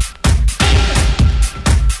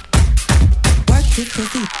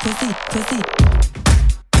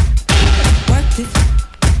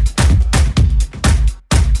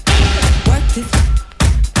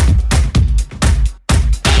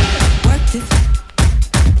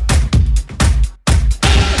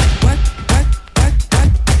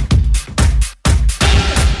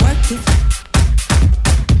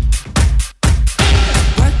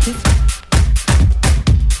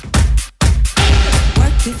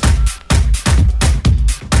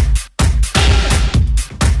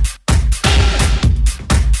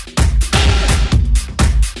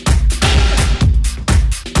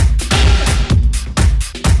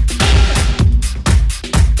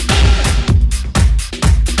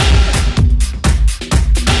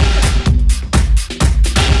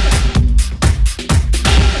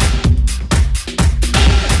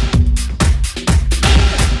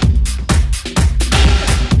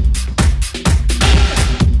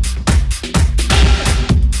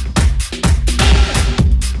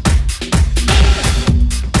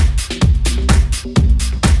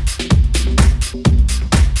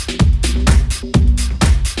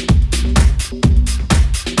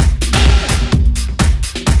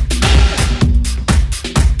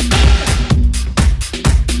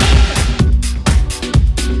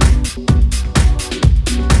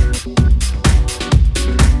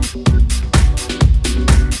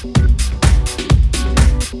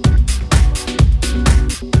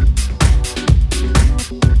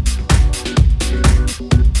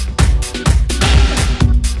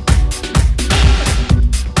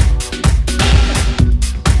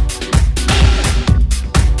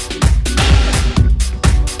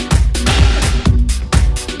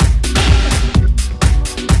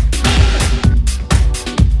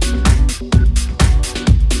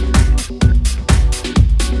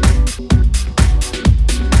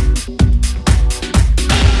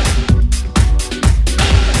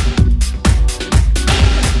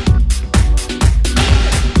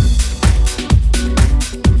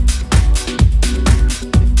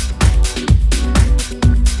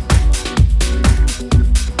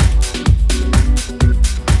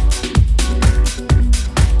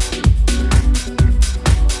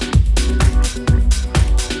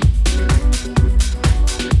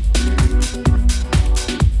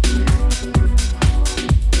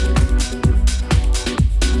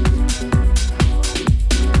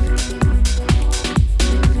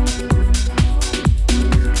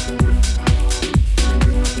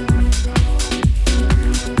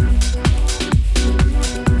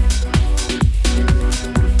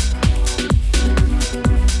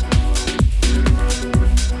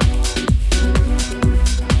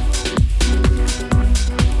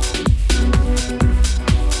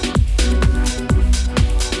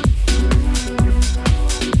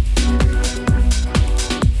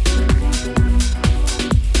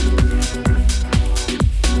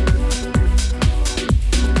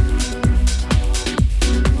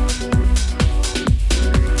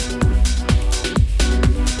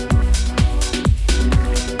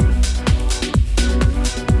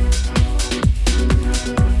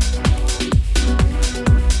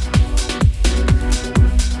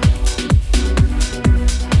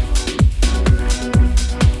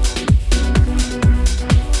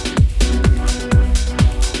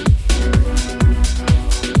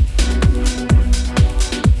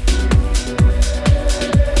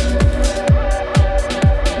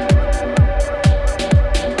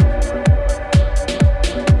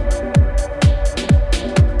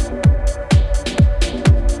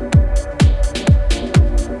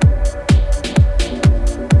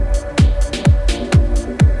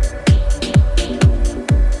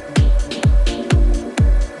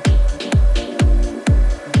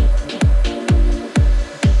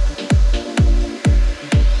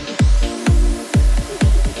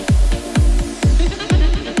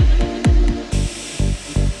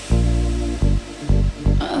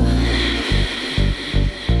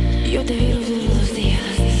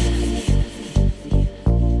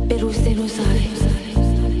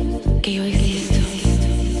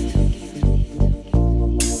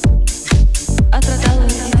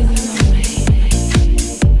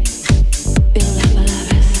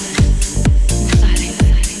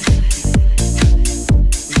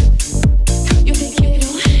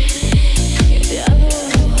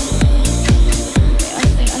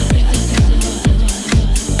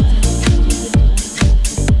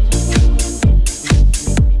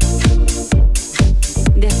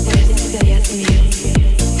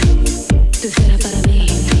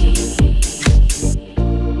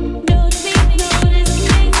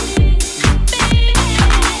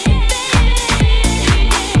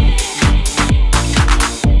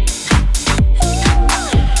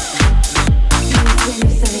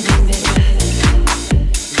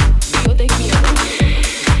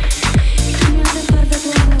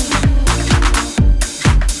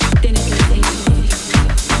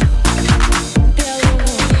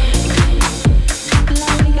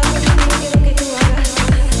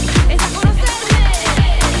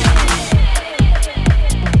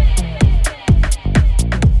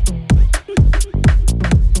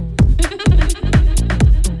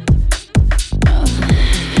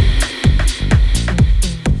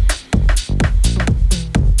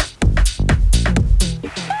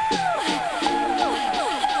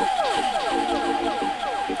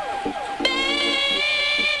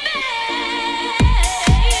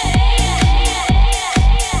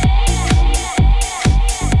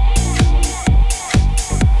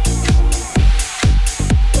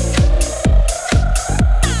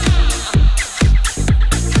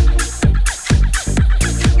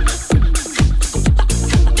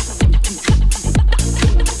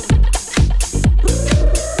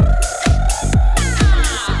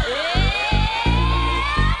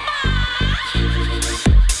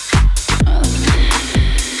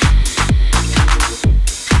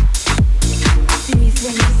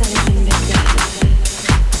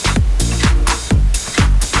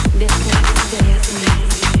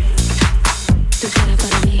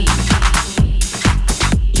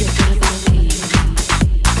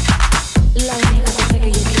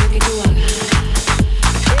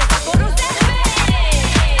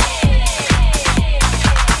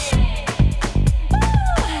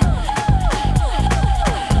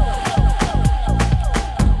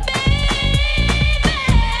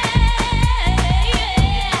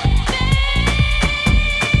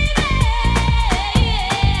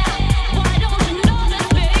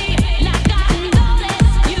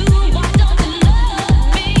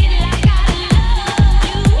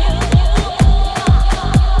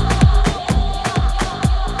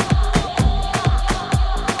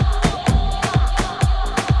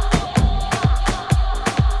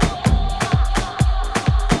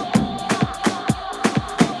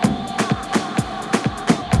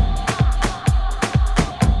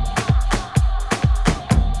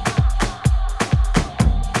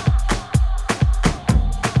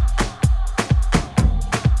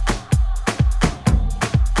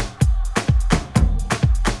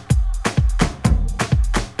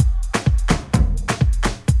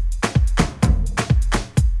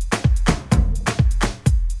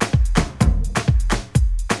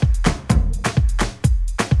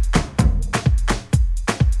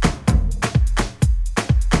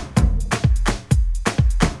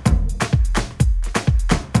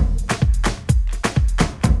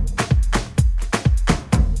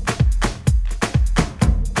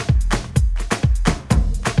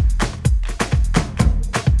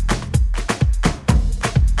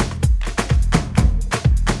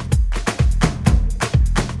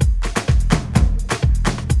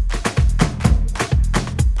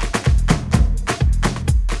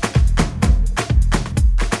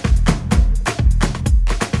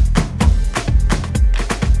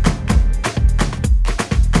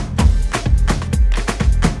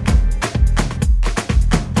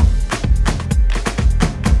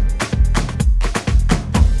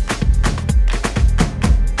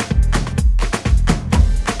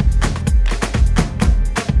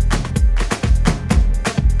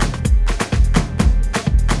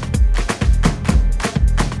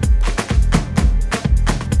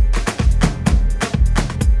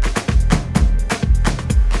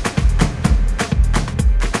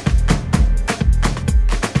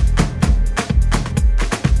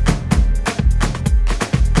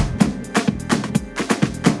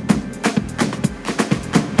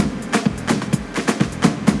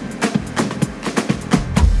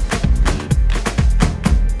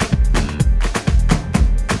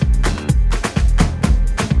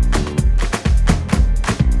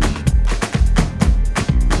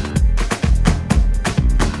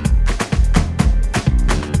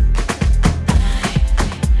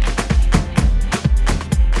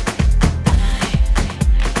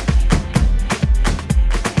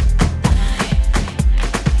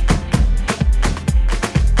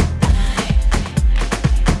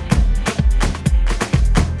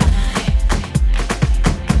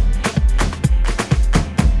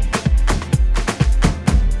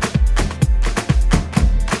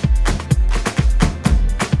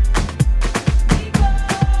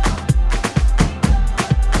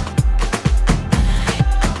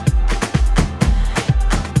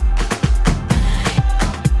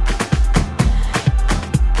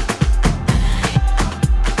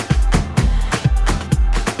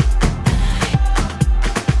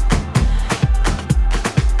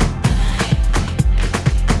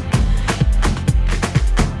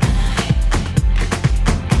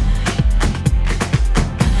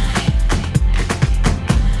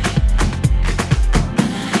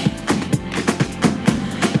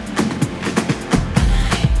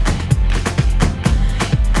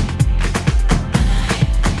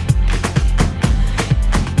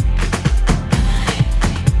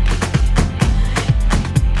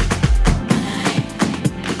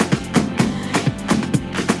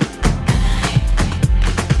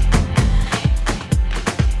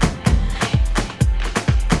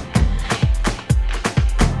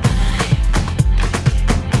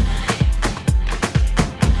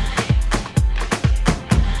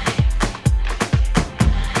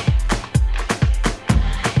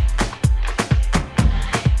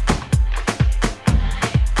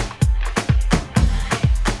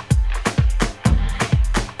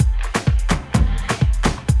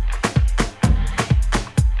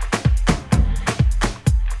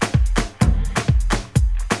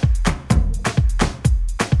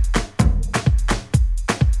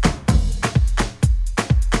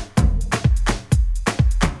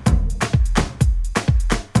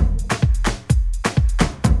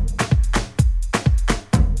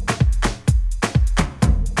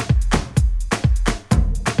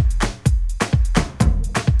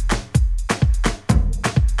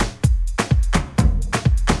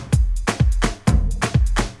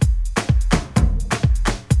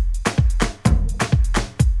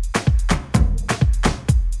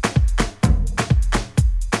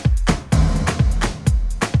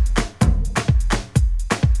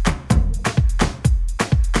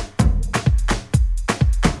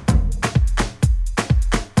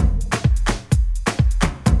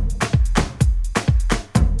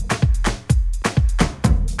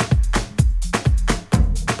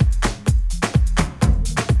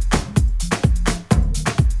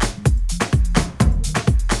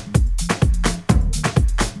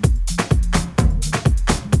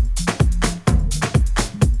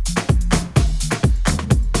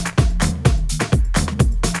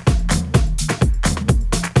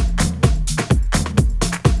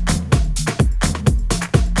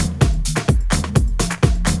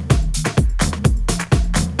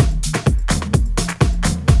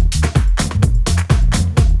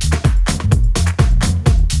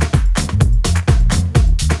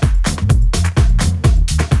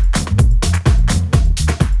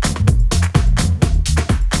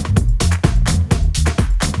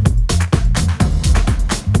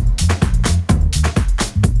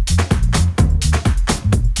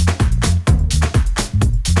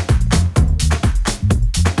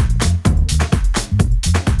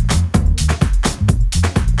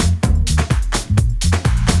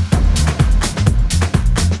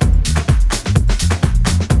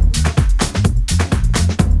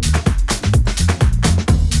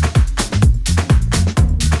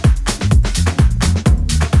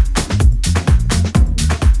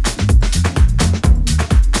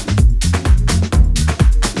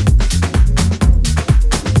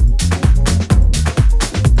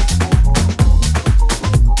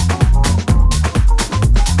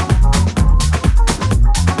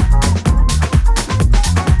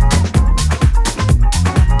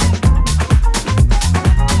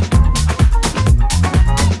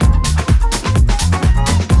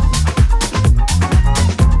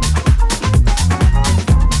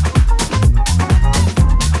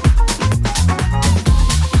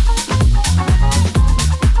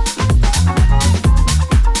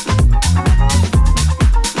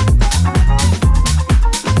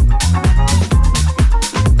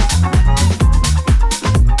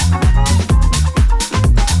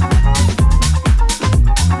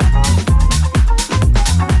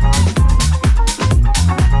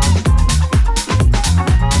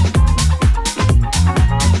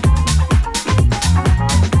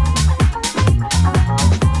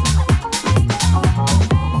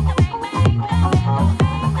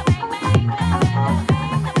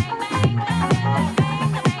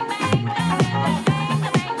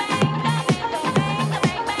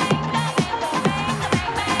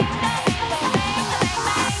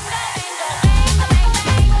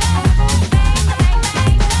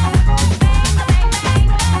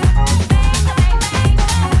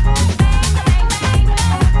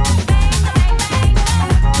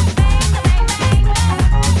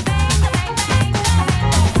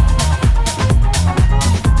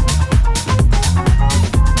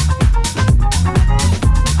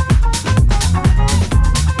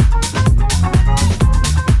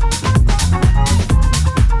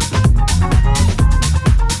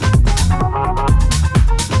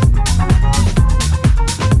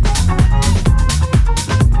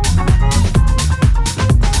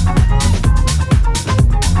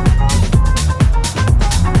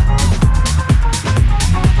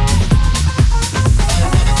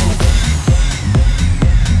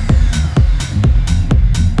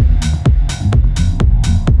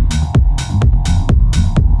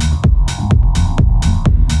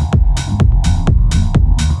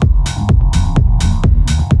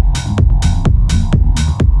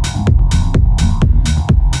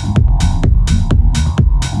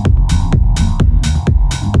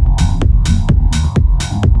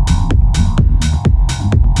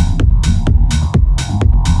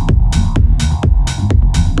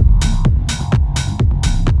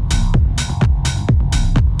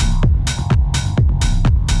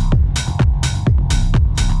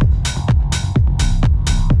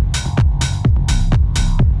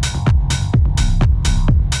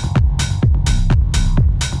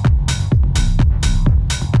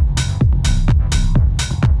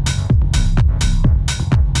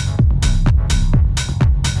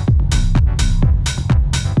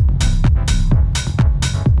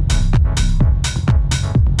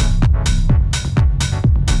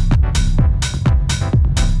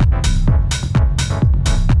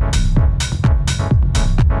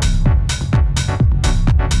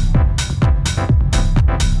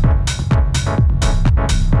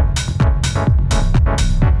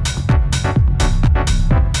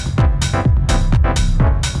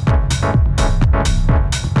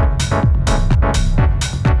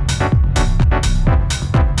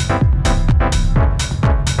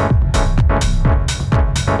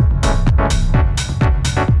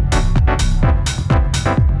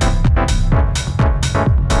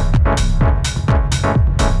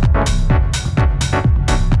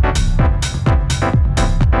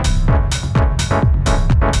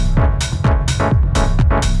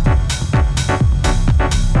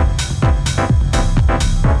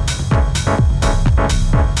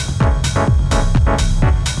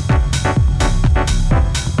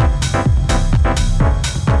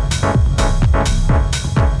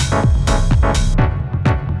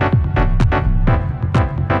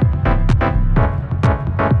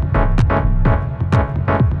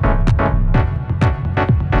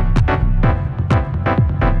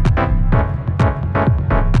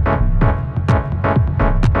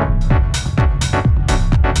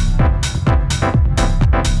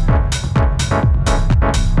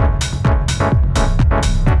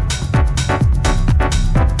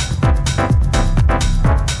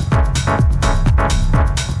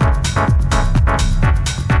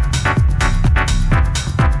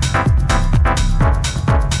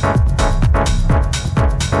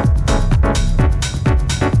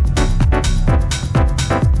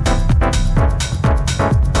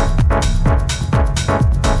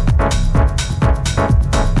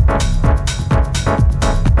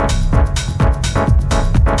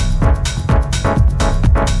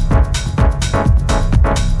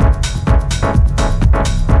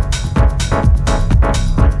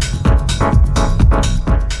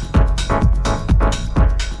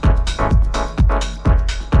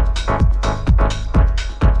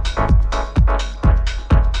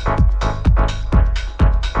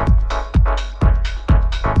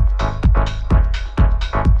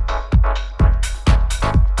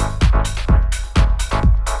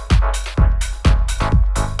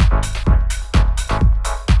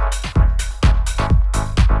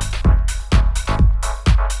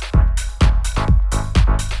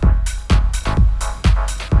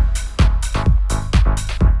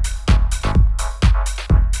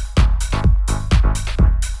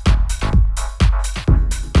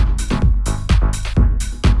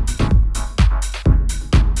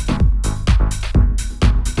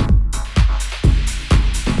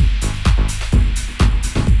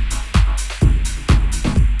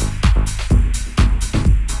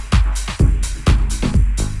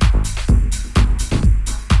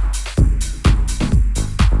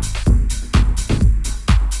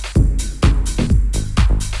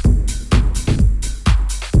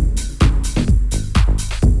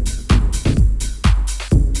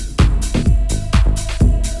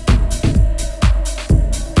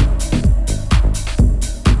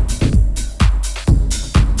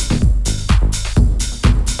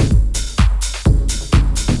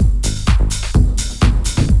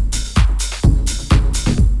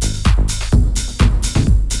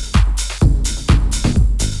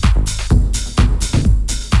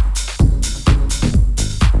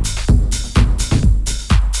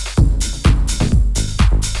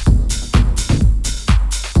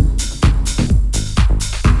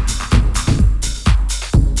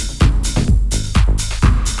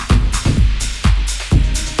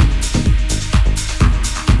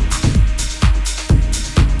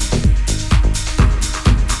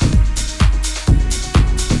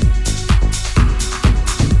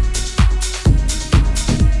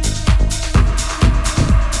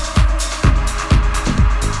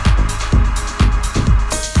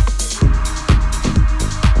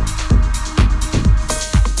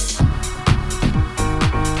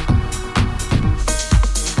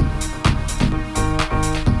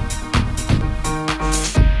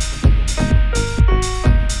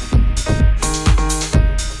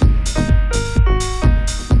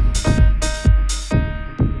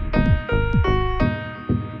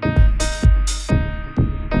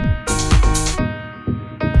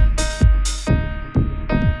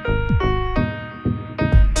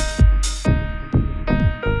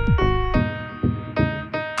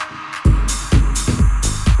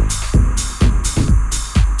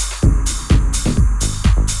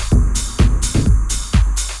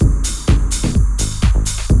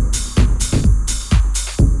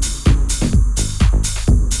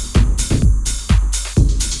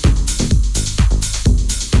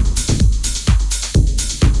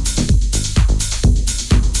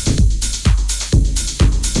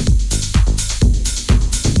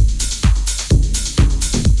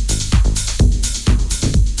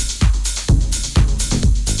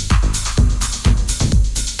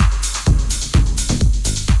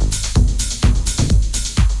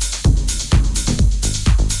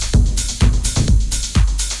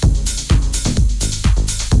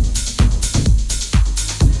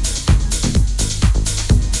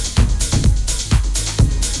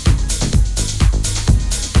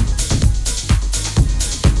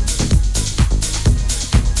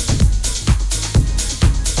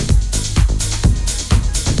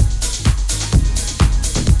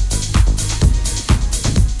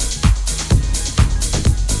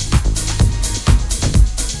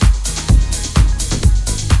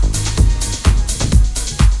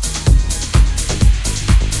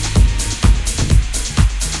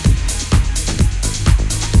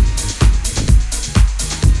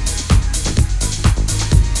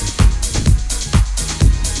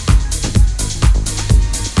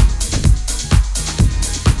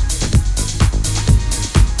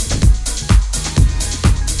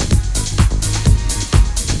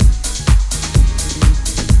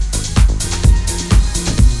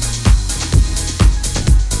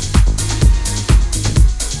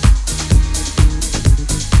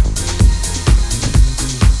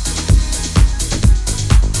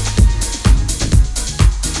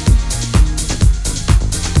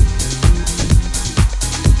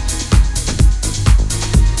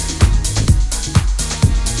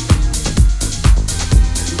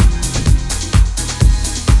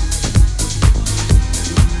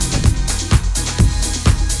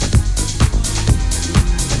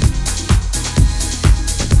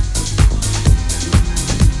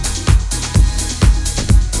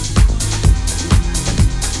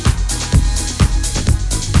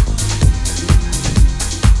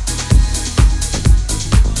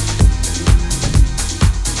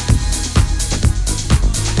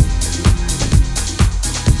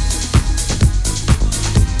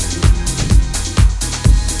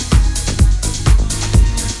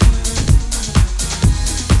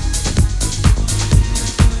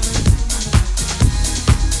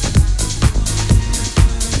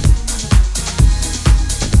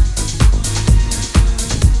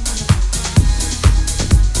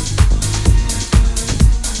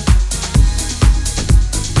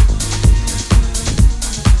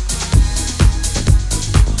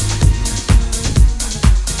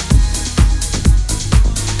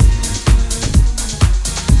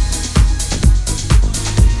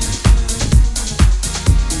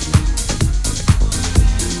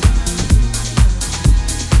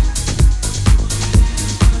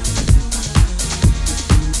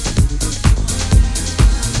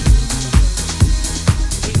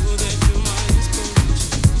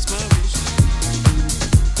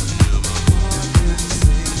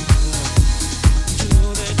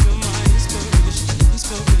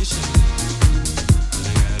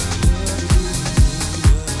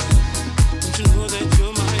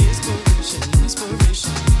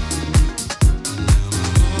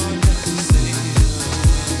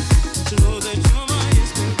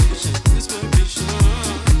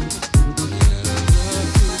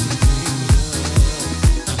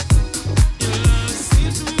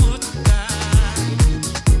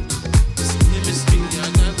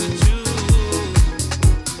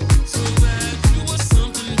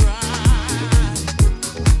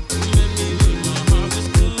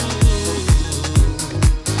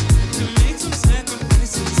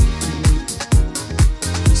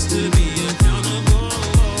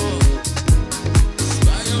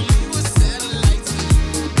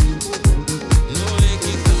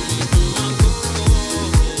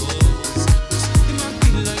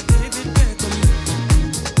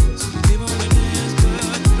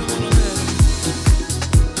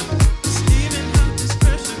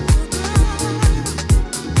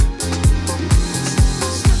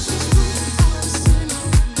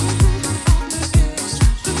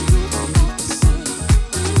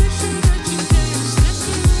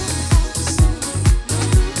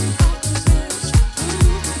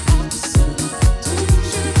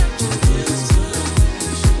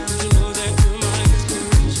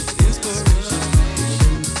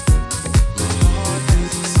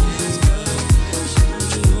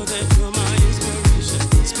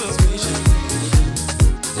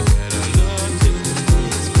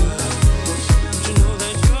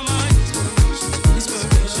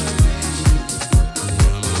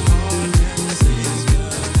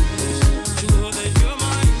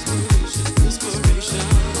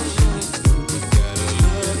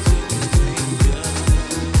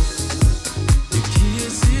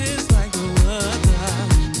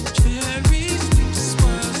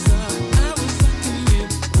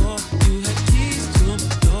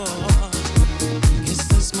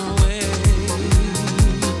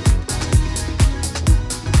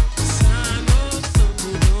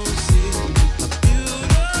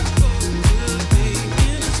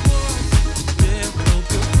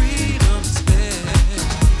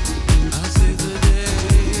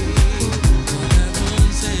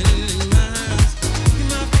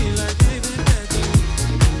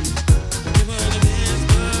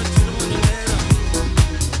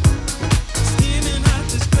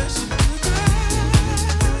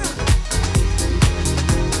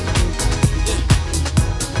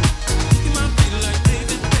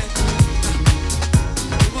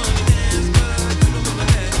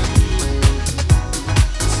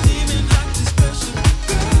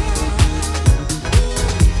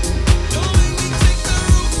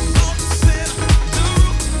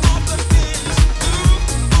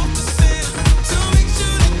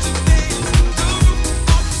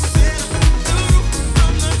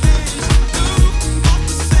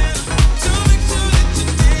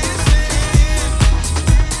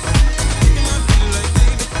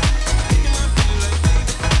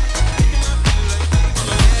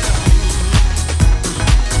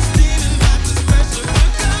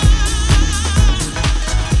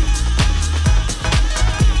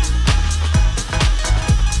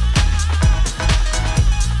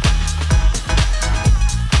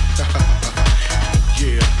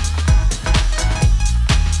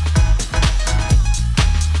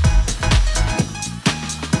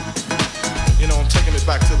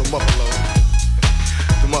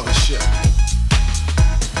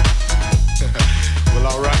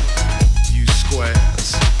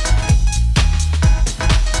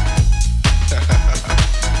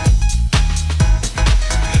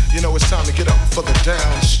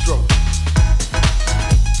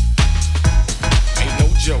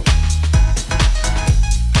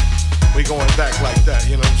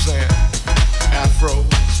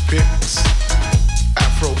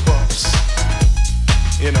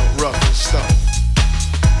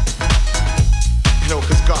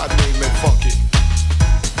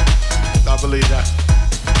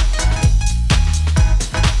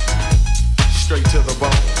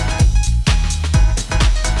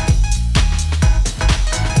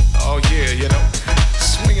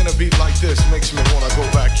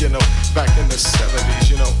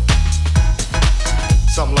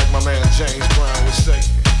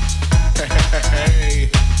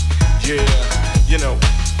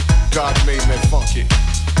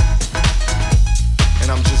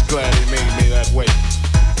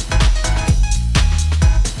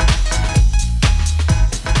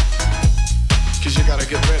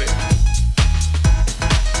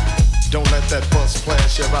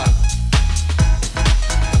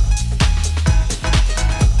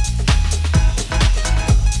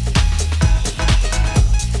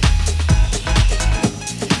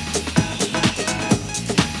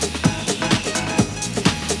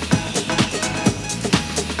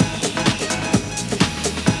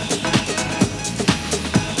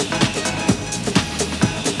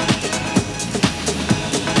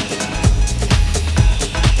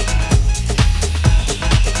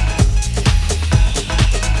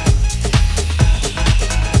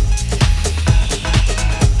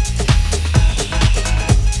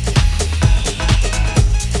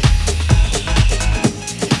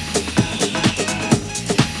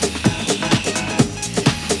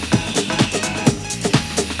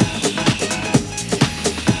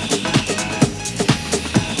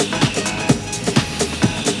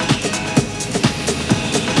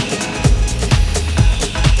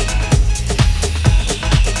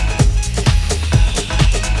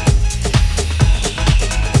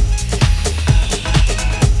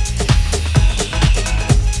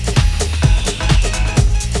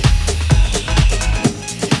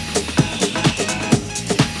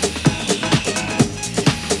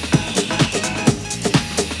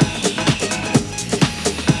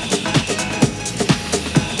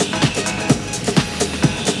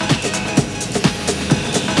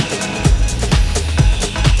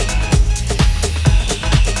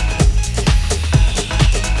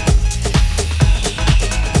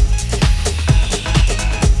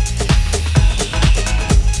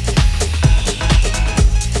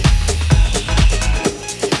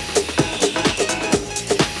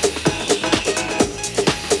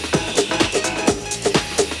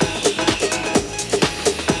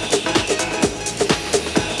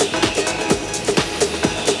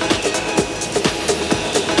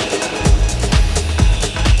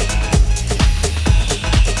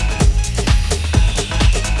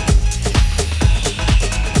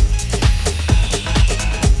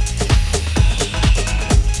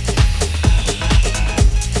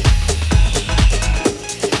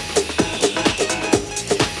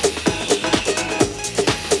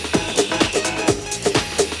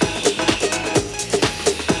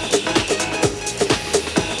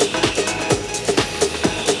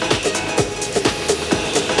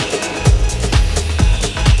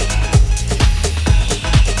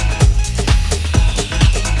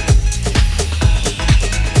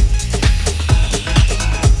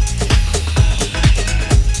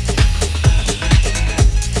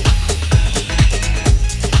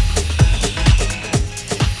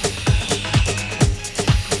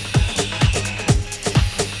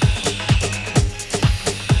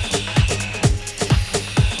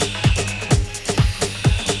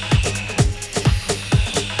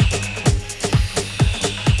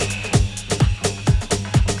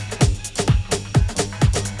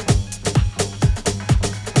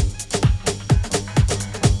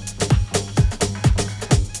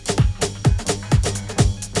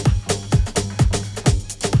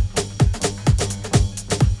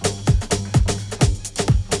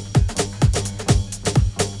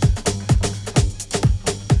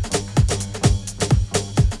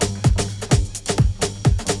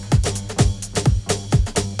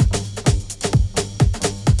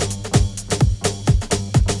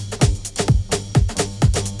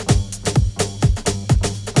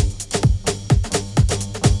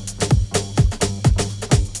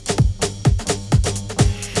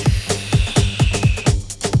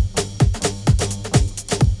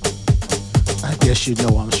guess you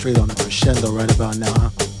know I'm straight on the crescendo right about now,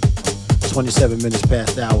 huh? 27 minutes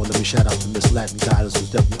past the hour. Let me shout out to Miss Latin Goddess,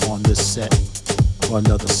 who's definitely on this set for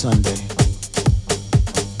another Sunday.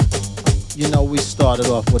 You know, we started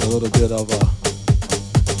off with a little bit of a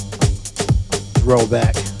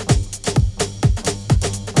throwback.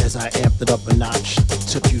 As I amped it up a notch,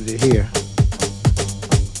 took you to here,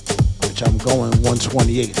 which I'm going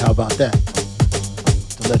 128. How about that?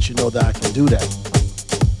 To let you know that I can do that.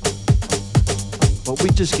 But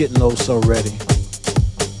we just getting those so ready.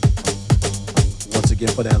 Once again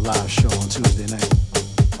for that live show on Tuesday night.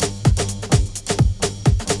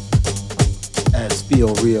 As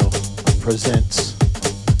Feel Real presents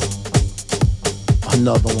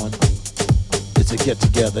another one. It's a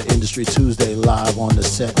get-together, Industry Tuesday live on the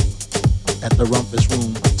set at the Rumpus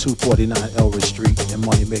Room, 249 Elridge Street in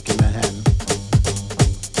Moneymaker, Manhattan.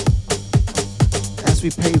 As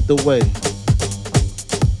we pave the way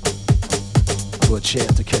to a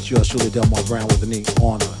chance to catch yours truly, Delmar Brown with an E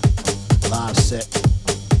on a live set,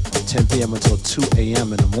 10 p.m. until 2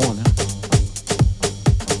 a.m. in the morning.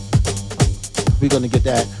 We're gonna get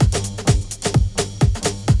that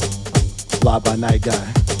fly-by-night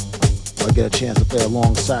guy. I get a chance to play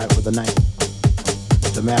alongside for the night.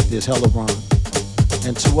 The Matthias Hellebrand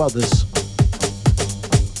and two others.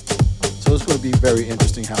 So it's going to be very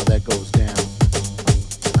interesting how that goes down.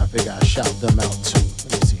 I figure I'll shout them out too.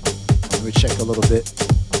 Let me see. Let me check a little bit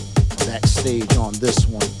backstage on this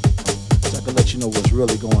one so I can let you know what's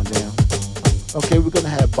really going down. Okay, we're going to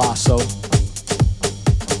have Basso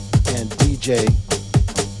and DJ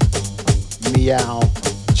Meow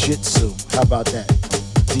Jitsu. How about that?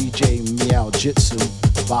 DJ Meow Jitsu,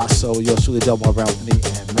 Basso, yours truly, Delmar Brown,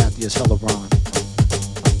 and Matthias Hellebrand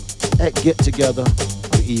at Get Together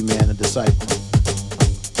with E-Man and Disciple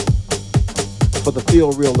for the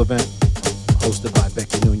Feel Real event hosted by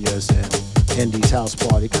Becky Nunez and Indy's House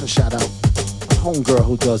Party. Gotta shout out homegirl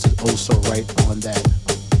who does it oh so right on that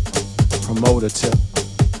promoter tip.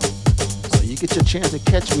 So you get your chance to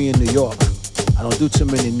catch me in New York. I don't do too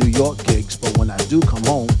many New York gigs, but when I do come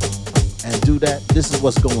home and do that, this is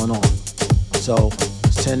what's going on. So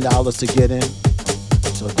it's $10 to get in.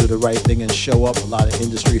 So do the right thing and show up. A lot of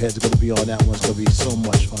industry heads are going to be on that one. It's going to be so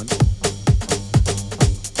much fun.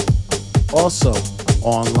 Also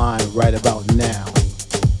online right about now,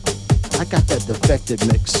 I got that Defected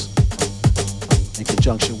mix in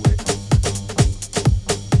conjunction with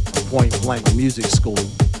Point Blank Music School.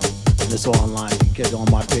 And it's online. You can get it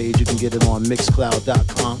on my page. You can get it on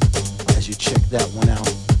Mixcloud.com as you check that one out.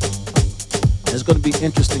 It's going to be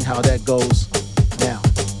interesting how that goes. Now,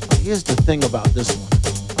 here's the thing about this one.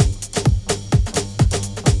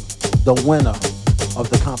 The winner of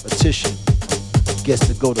the competition gets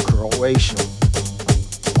to go to Croatia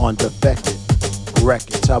on Defected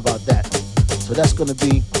Records. How about that? So that's going to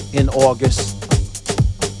be in August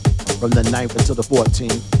from the 9th until the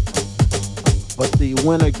 14th. But the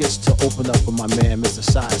winner gets to open up for my man, Mr.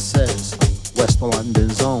 Sai Says, West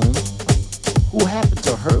London's own, who happened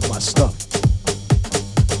to heard my stuff.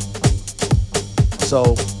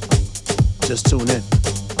 So, just tune in.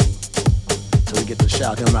 So we get to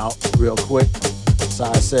shout him out real quick.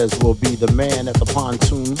 Sai Says will be the man at the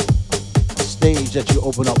pontoon stage that you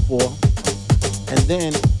open up for. And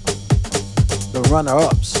then the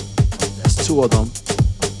runner-ups, that's two of them,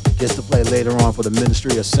 gets to play later on for the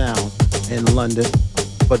Ministry of Sound in London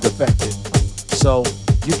for Defected. So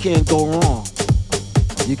you can't go wrong.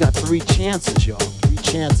 You got 3 chances, y'all. 3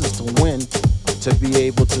 chances to win, to be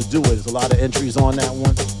able to do it. There's a lot of entries on that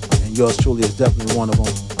one, and yours truly is definitely one of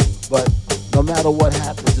them. But no matter what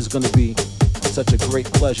happens, it's going to be such a great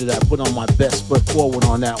pleasure that I put on my best foot forward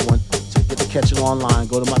on that one. So get to catch it online.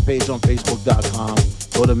 Go to my page on Facebook.com.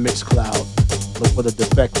 Go to Mixcloud. Look for the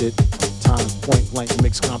Defected times Point Blank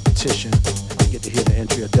Mix competition. And you get to hear the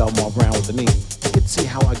entry of Delmar Brown with an E. You get to see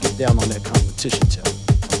how I get down on that competition tip.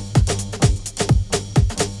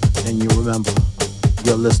 And you remember,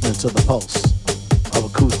 you're listening to the pulse of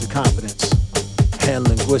acoustic confidence and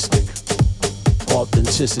linguistic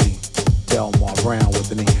authenticity. Delmar Brown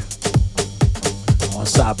with an E. On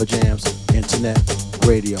Cyber Jams Internet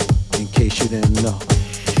Radio, in case you didn't know.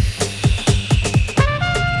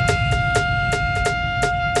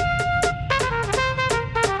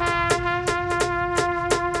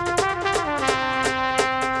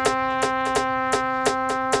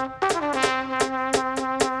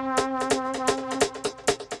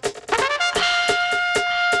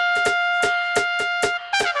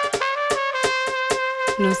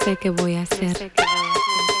 No sé qué voy a hacer.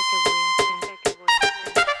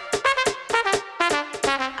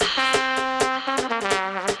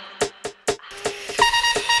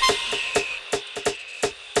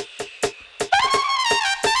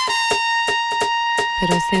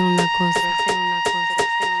 Pero sé una cosa.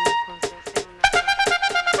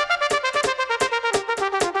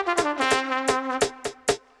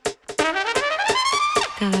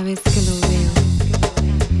 Cada vez que lo veo,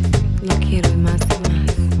 lo quiero y más y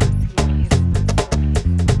más.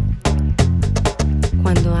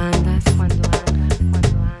 Cuando andas,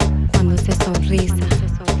 cuando se sonrisa.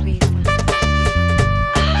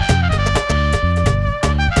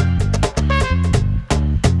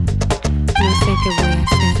 No sé qué voy a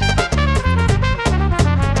hacer,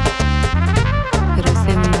 pero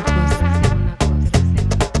sé una cosa.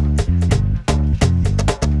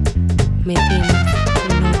 Me tienes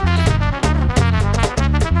loca,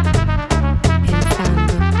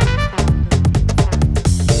 pensando.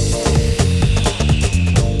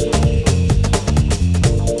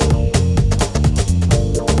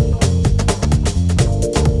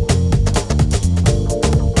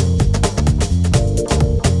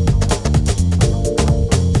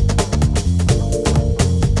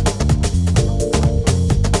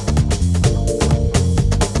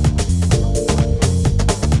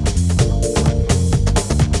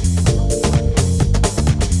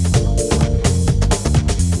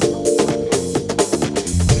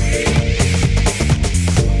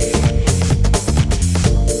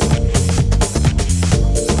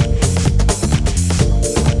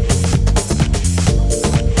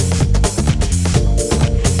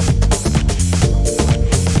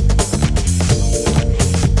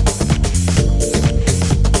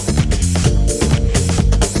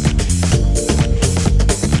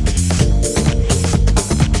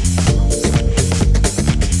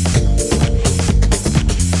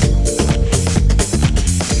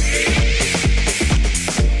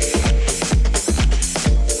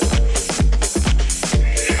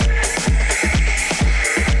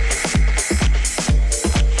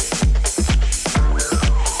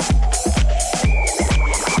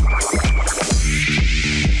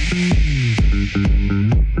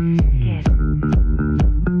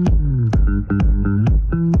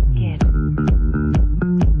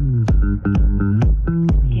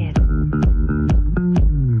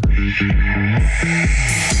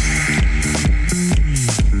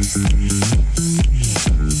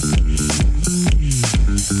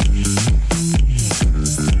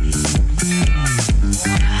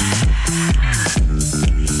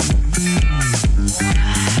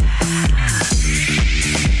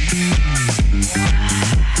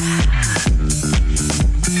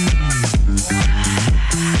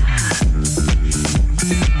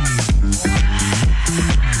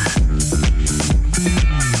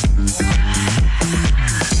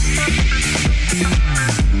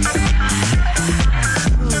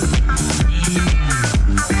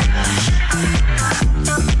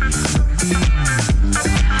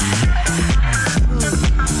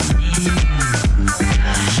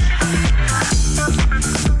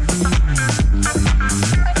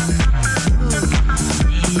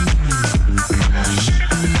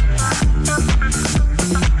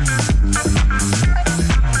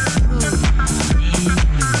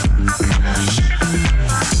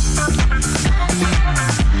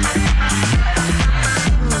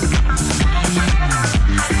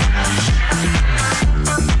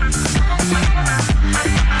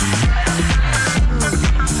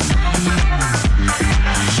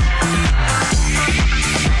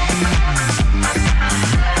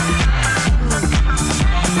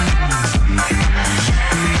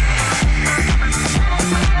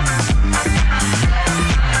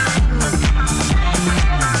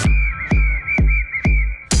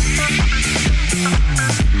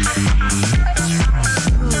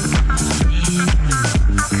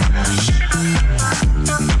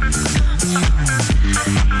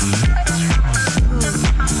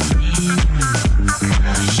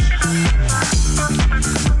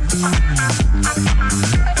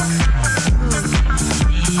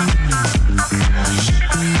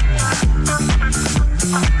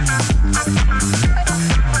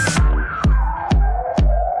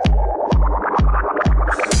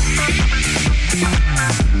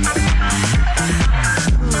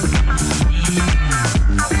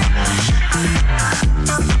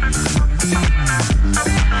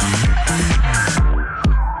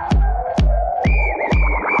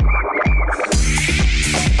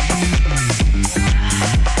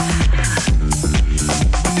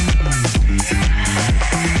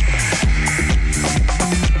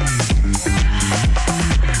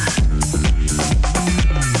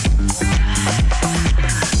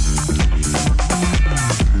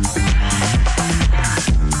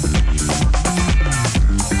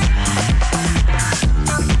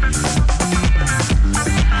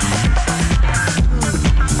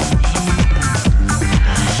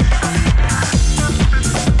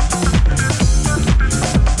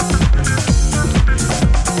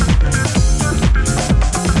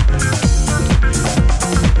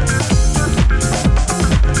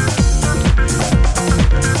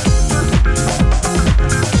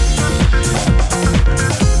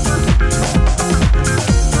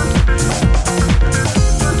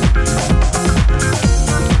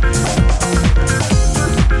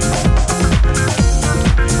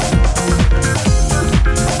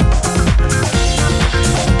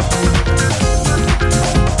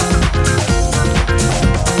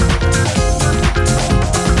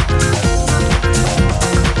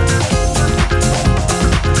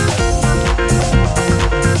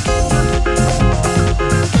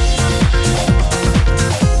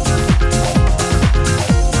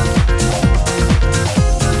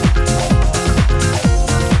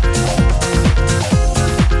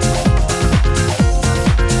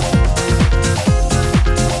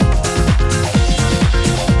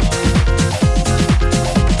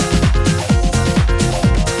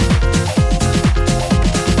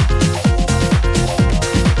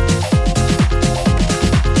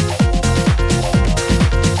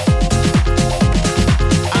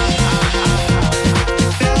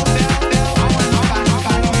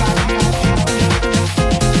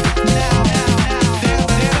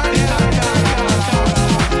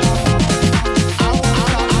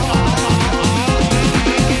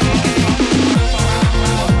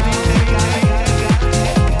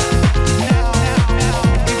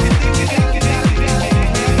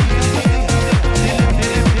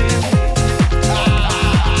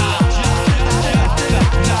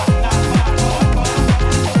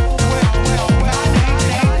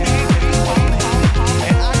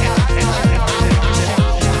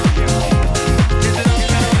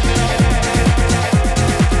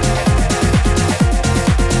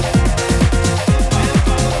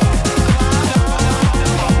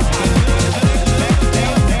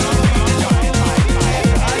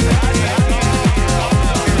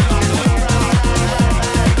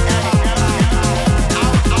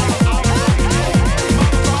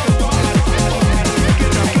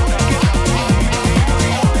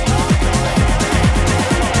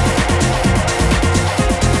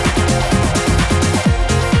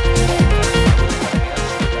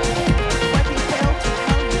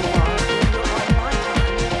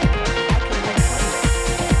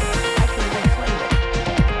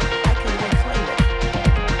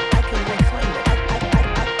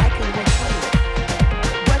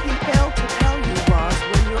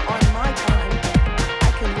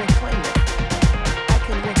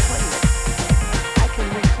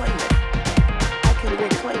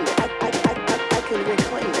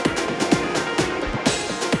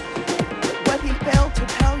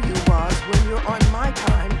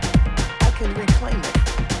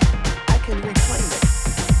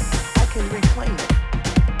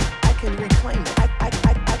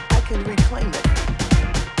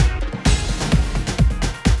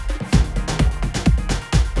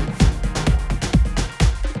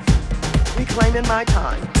 Reclaiming my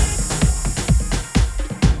time.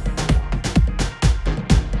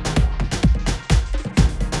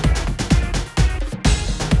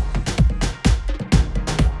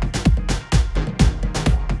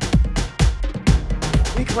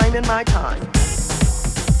 Reclaiming my time.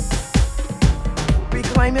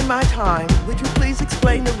 Reclaiming my time. Would you please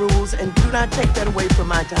explain the rules and do not take that away from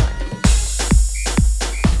my time?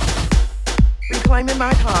 Reclaiming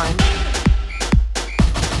my time.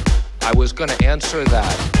 I was going to answer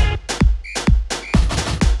that.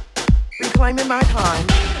 Reclaiming my time.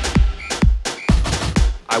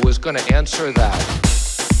 I was going to answer that.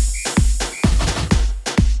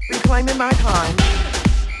 Reclaiming my time.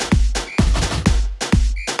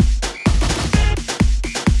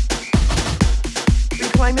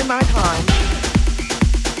 Reclaiming my time.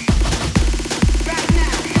 Right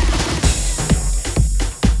now.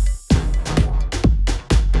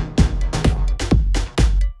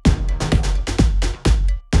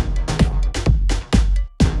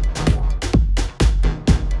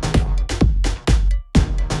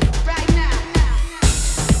 Right now.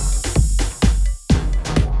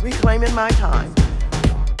 Reclaiming my time.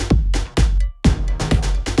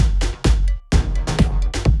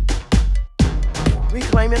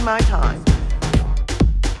 Reclaiming my time.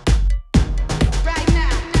 Right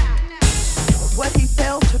now. What he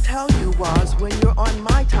failed to tell you was when you're on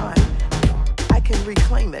my time, I can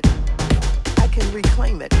reclaim it. I can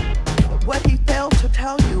reclaim it. What he failed to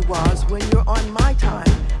tell you was when you're on my time,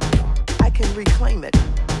 I can reclaim it.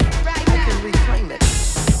 I can reclaim it.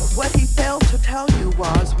 What he failed to tell you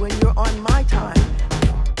was when you're on my time,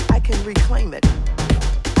 I can reclaim it.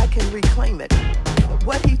 I can reclaim it.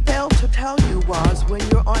 What he failed to tell you was when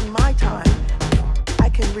you're on my time, I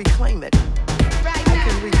can reclaim it. I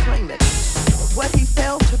can reclaim it. What he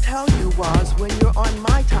failed to tell you was when you're on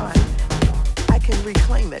my time, I can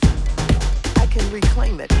reclaim it. I can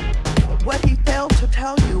reclaim it. What he failed to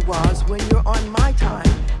tell you was when you're on my time,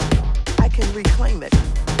 I can reclaim it.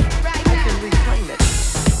 I can reclaim it.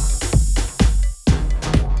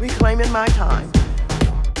 Reclaiming my time.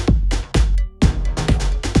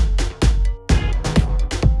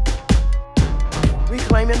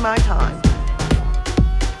 Reclaiming my time.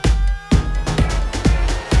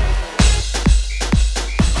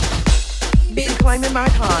 Reclaiming my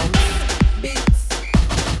time.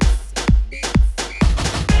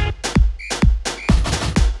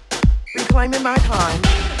 Reclaiming my time.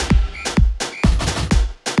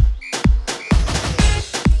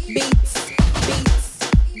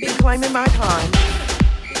 Reclaiming my time.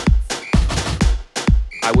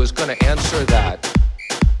 I was going to answer that.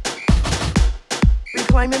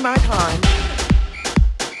 Reclaiming my time.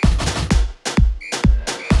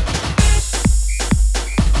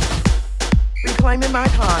 Reclaiming my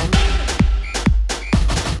time.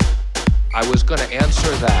 I was going to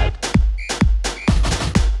answer that.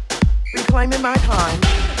 Reclaiming my time.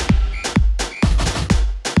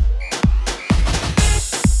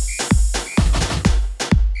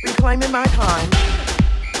 Reclaiming my time.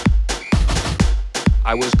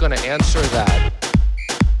 I was going to answer that.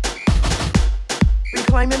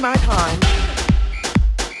 Reclaiming my time.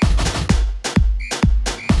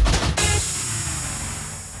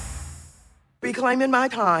 Reclaiming my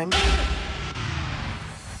time.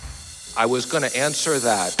 I was going to answer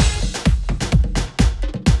that.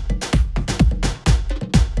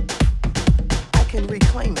 I can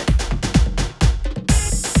reclaim it.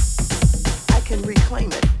 I can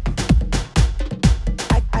reclaim it.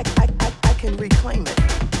 I can reclaim it.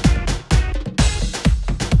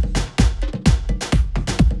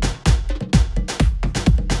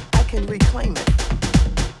 I can reclaim it.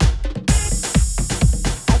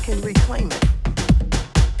 I can reclaim it.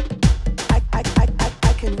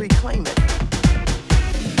 I can reclaim it.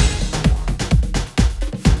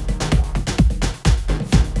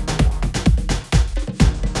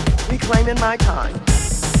 Reclaiming my time.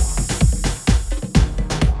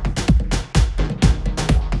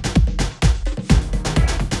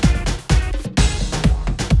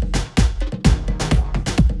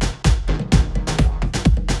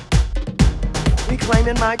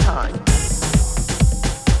 Reclaiming my time.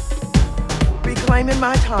 Reclaiming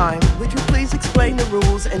my time. Would you please explain the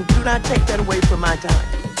rules and do not take that away from my time?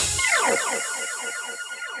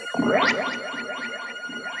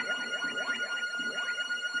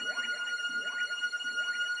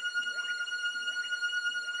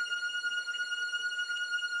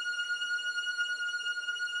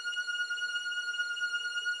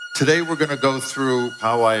 Today we're going to go through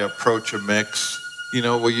how I approach a mix. You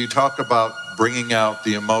know, where you talk about bringing out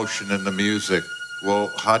the emotion in the music.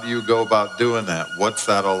 Well, how do you go about doing that? What's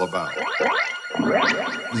that all about?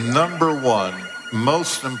 Number one,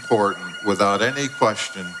 most important, without any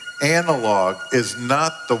question, analog is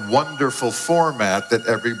not the wonderful format that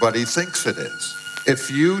everybody thinks it is. If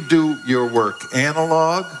you do your work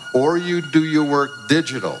analog or you do your work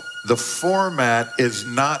digital, the format is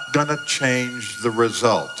not going to change the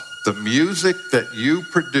result. The music that you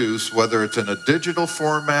produce, whether it's in a digital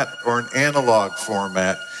format or an analog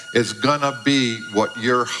format, is going to be what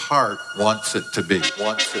your heart wants it to be.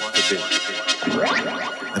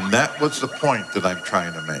 And that was the point that I'm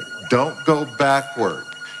trying to make. Don't go backward.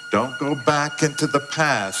 Don't go back into the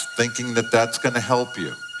past thinking that that's going to help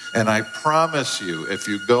you. And I promise you, if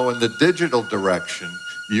you go in the digital direction,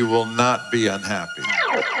 you will not be unhappy.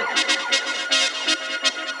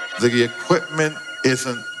 The equipment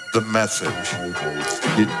isn't the message.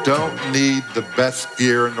 You don't need the best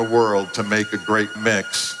gear in the world to make a great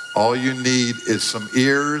mix. All you need is some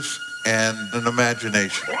ears and an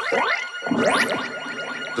imagination.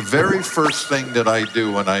 The very first thing that I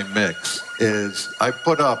do when I mix is I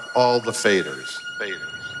put up all the faders.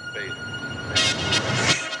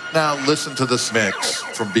 Now listen to this mix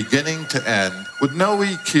from beginning to end with no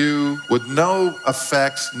EQ, with no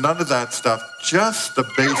effects, none of that stuff, just the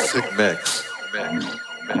basic mix.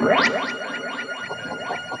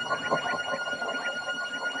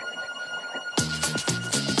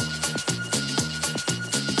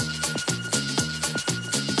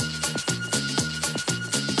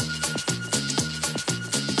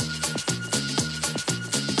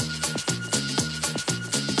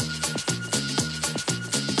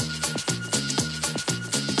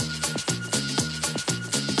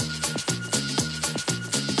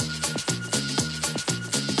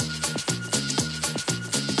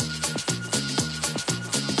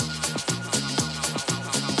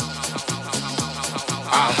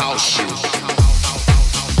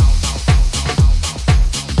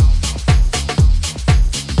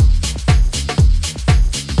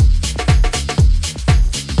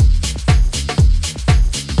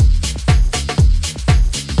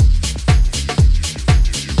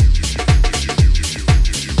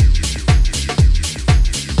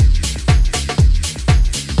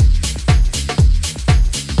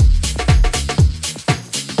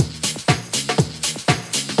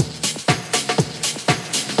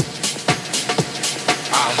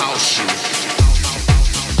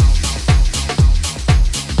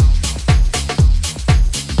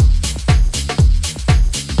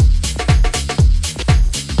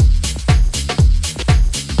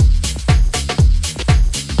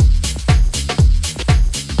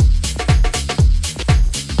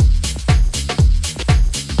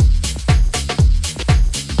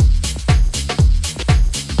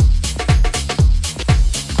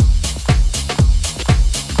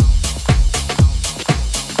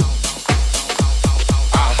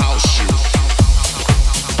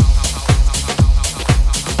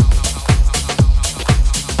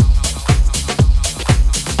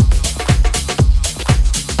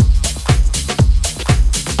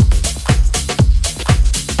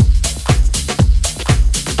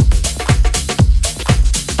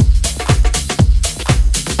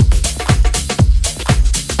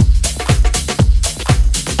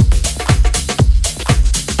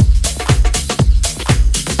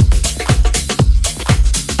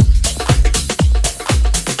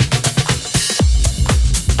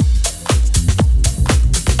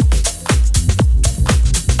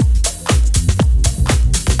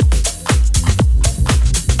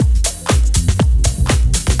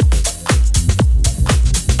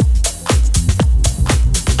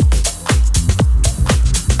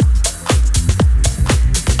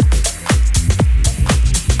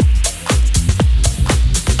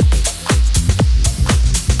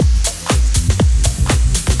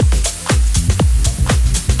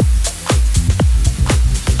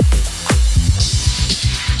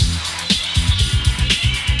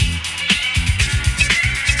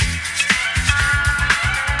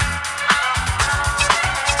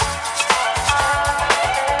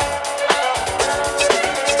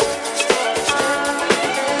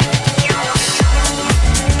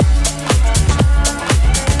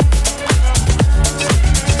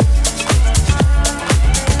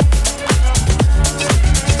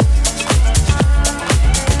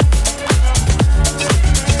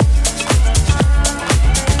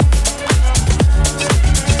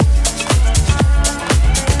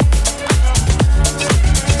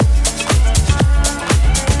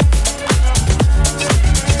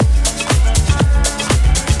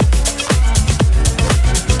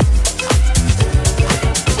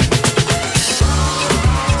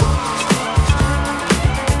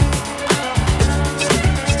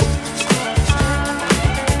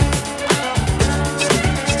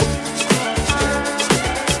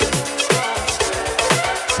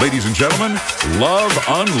 Ladies and gentlemen, Love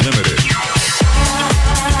Unlimited.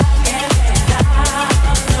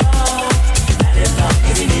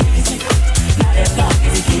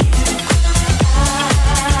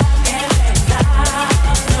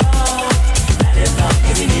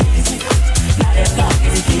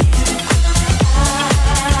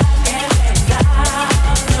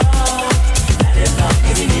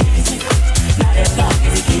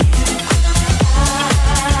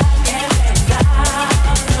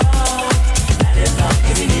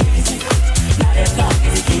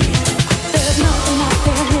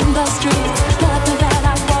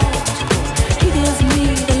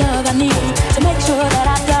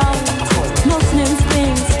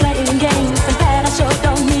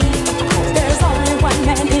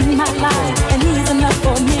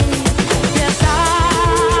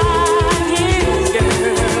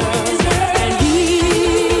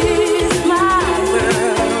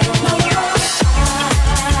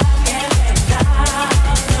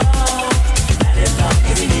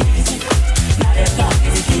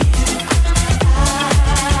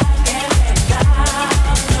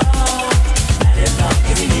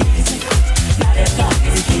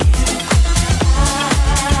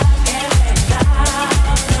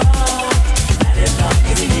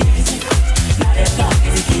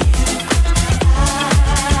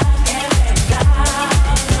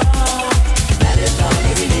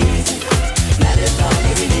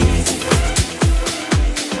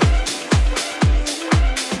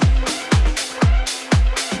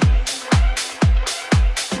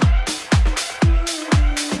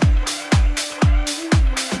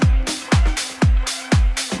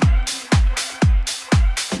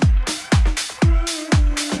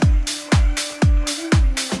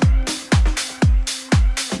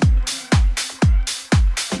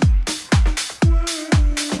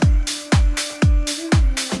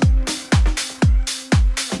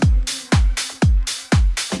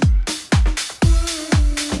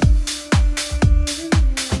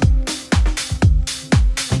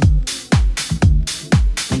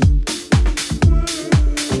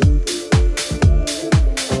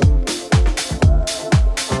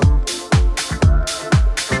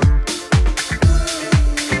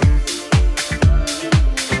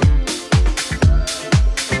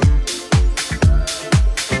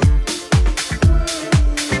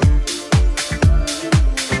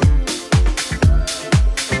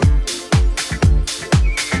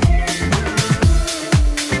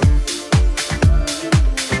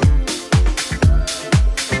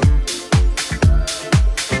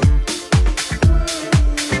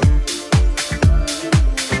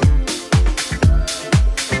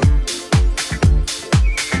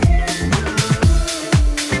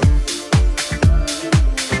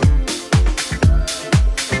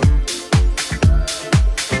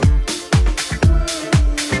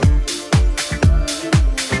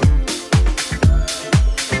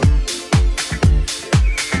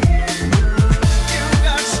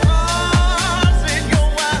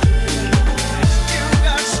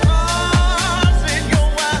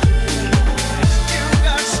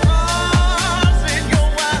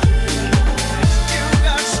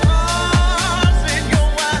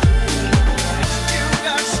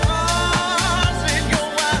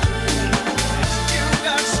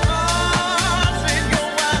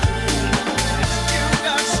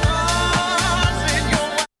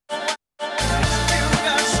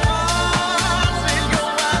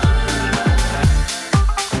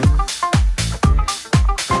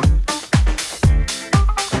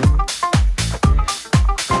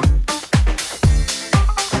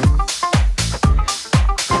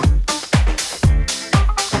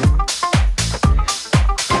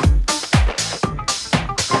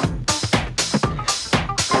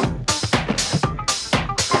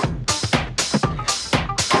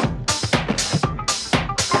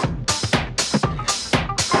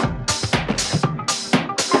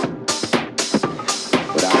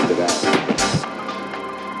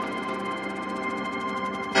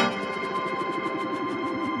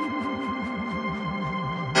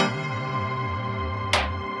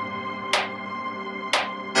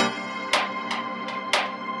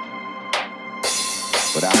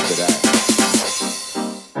 But after that,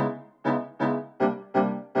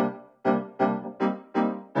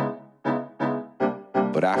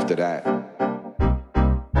 but after that,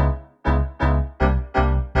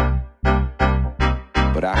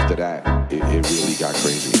 but after that, it really got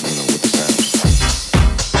crazy, you know, with the sounds.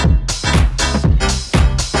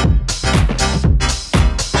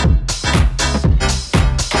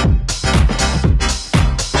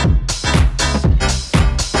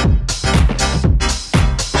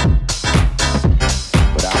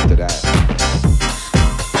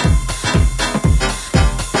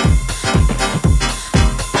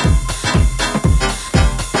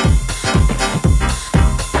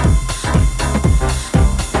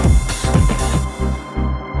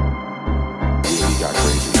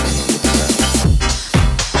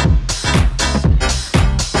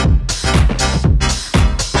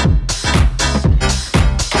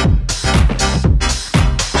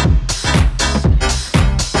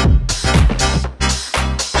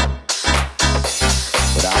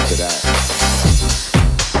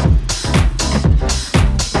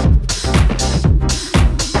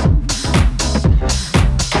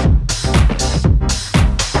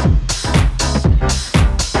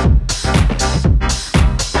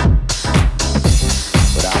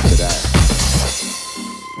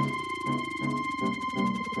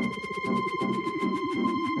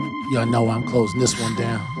 Y'all know I'm closing this one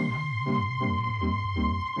down.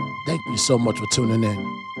 Thank you so much for tuning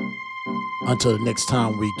in. Until the next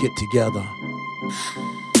time we get together.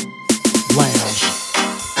 Lounge.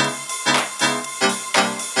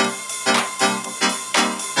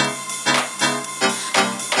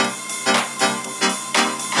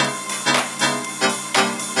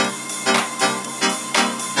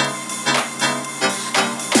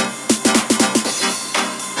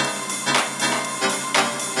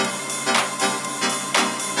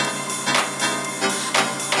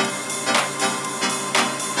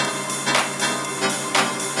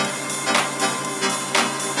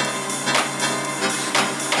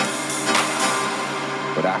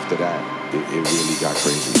 But after that, it really got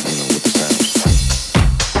crazy, with the sounds.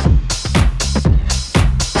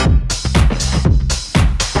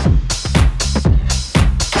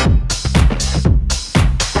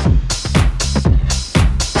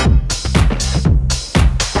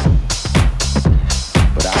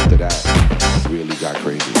 But after that, it really got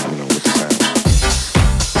crazy, with the sounds.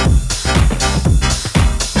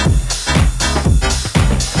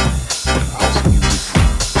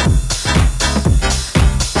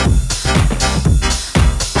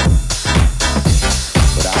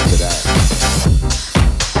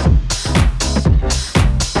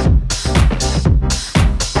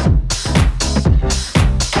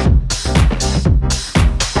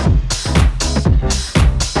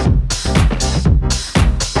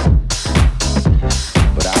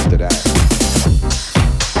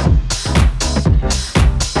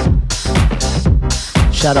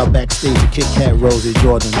 Shout out backstage to Kit Kat, Rosie,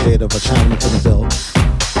 Jordan, Jada, for chiming to the bill.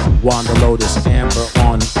 Wanda Lotus, Amber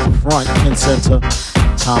on front and center,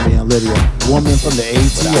 Tommy and Lydia, woman from the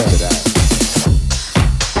ATL.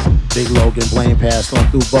 Big Logan, Blaine passed on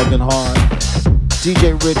through Buggin' Hard.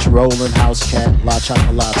 DJ Rich, Rollin', House Cat, La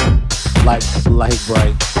Chocolata, Light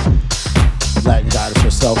Bright, Latin Goddess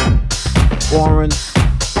herself, Warren,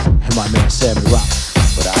 and my man Sammy Rock.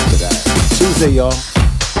 But after that, Tuesday, y'all.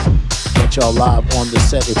 Y'all live on the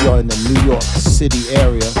set if you're in the New York City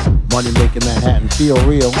area. Money making Manhattan feel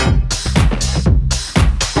real.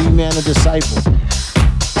 E-Man and Disciple.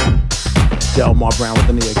 Delmar Brown with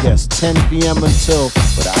the guest. 10 p.m. until 2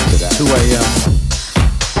 a.m.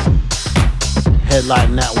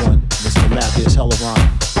 Headlining that one, Mr. Matthias Helleron.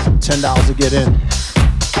 $10 to get in.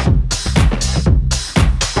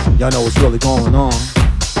 Y'all know what's really going on.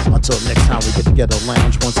 Until next time we get together,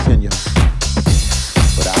 lounge once again, y'all.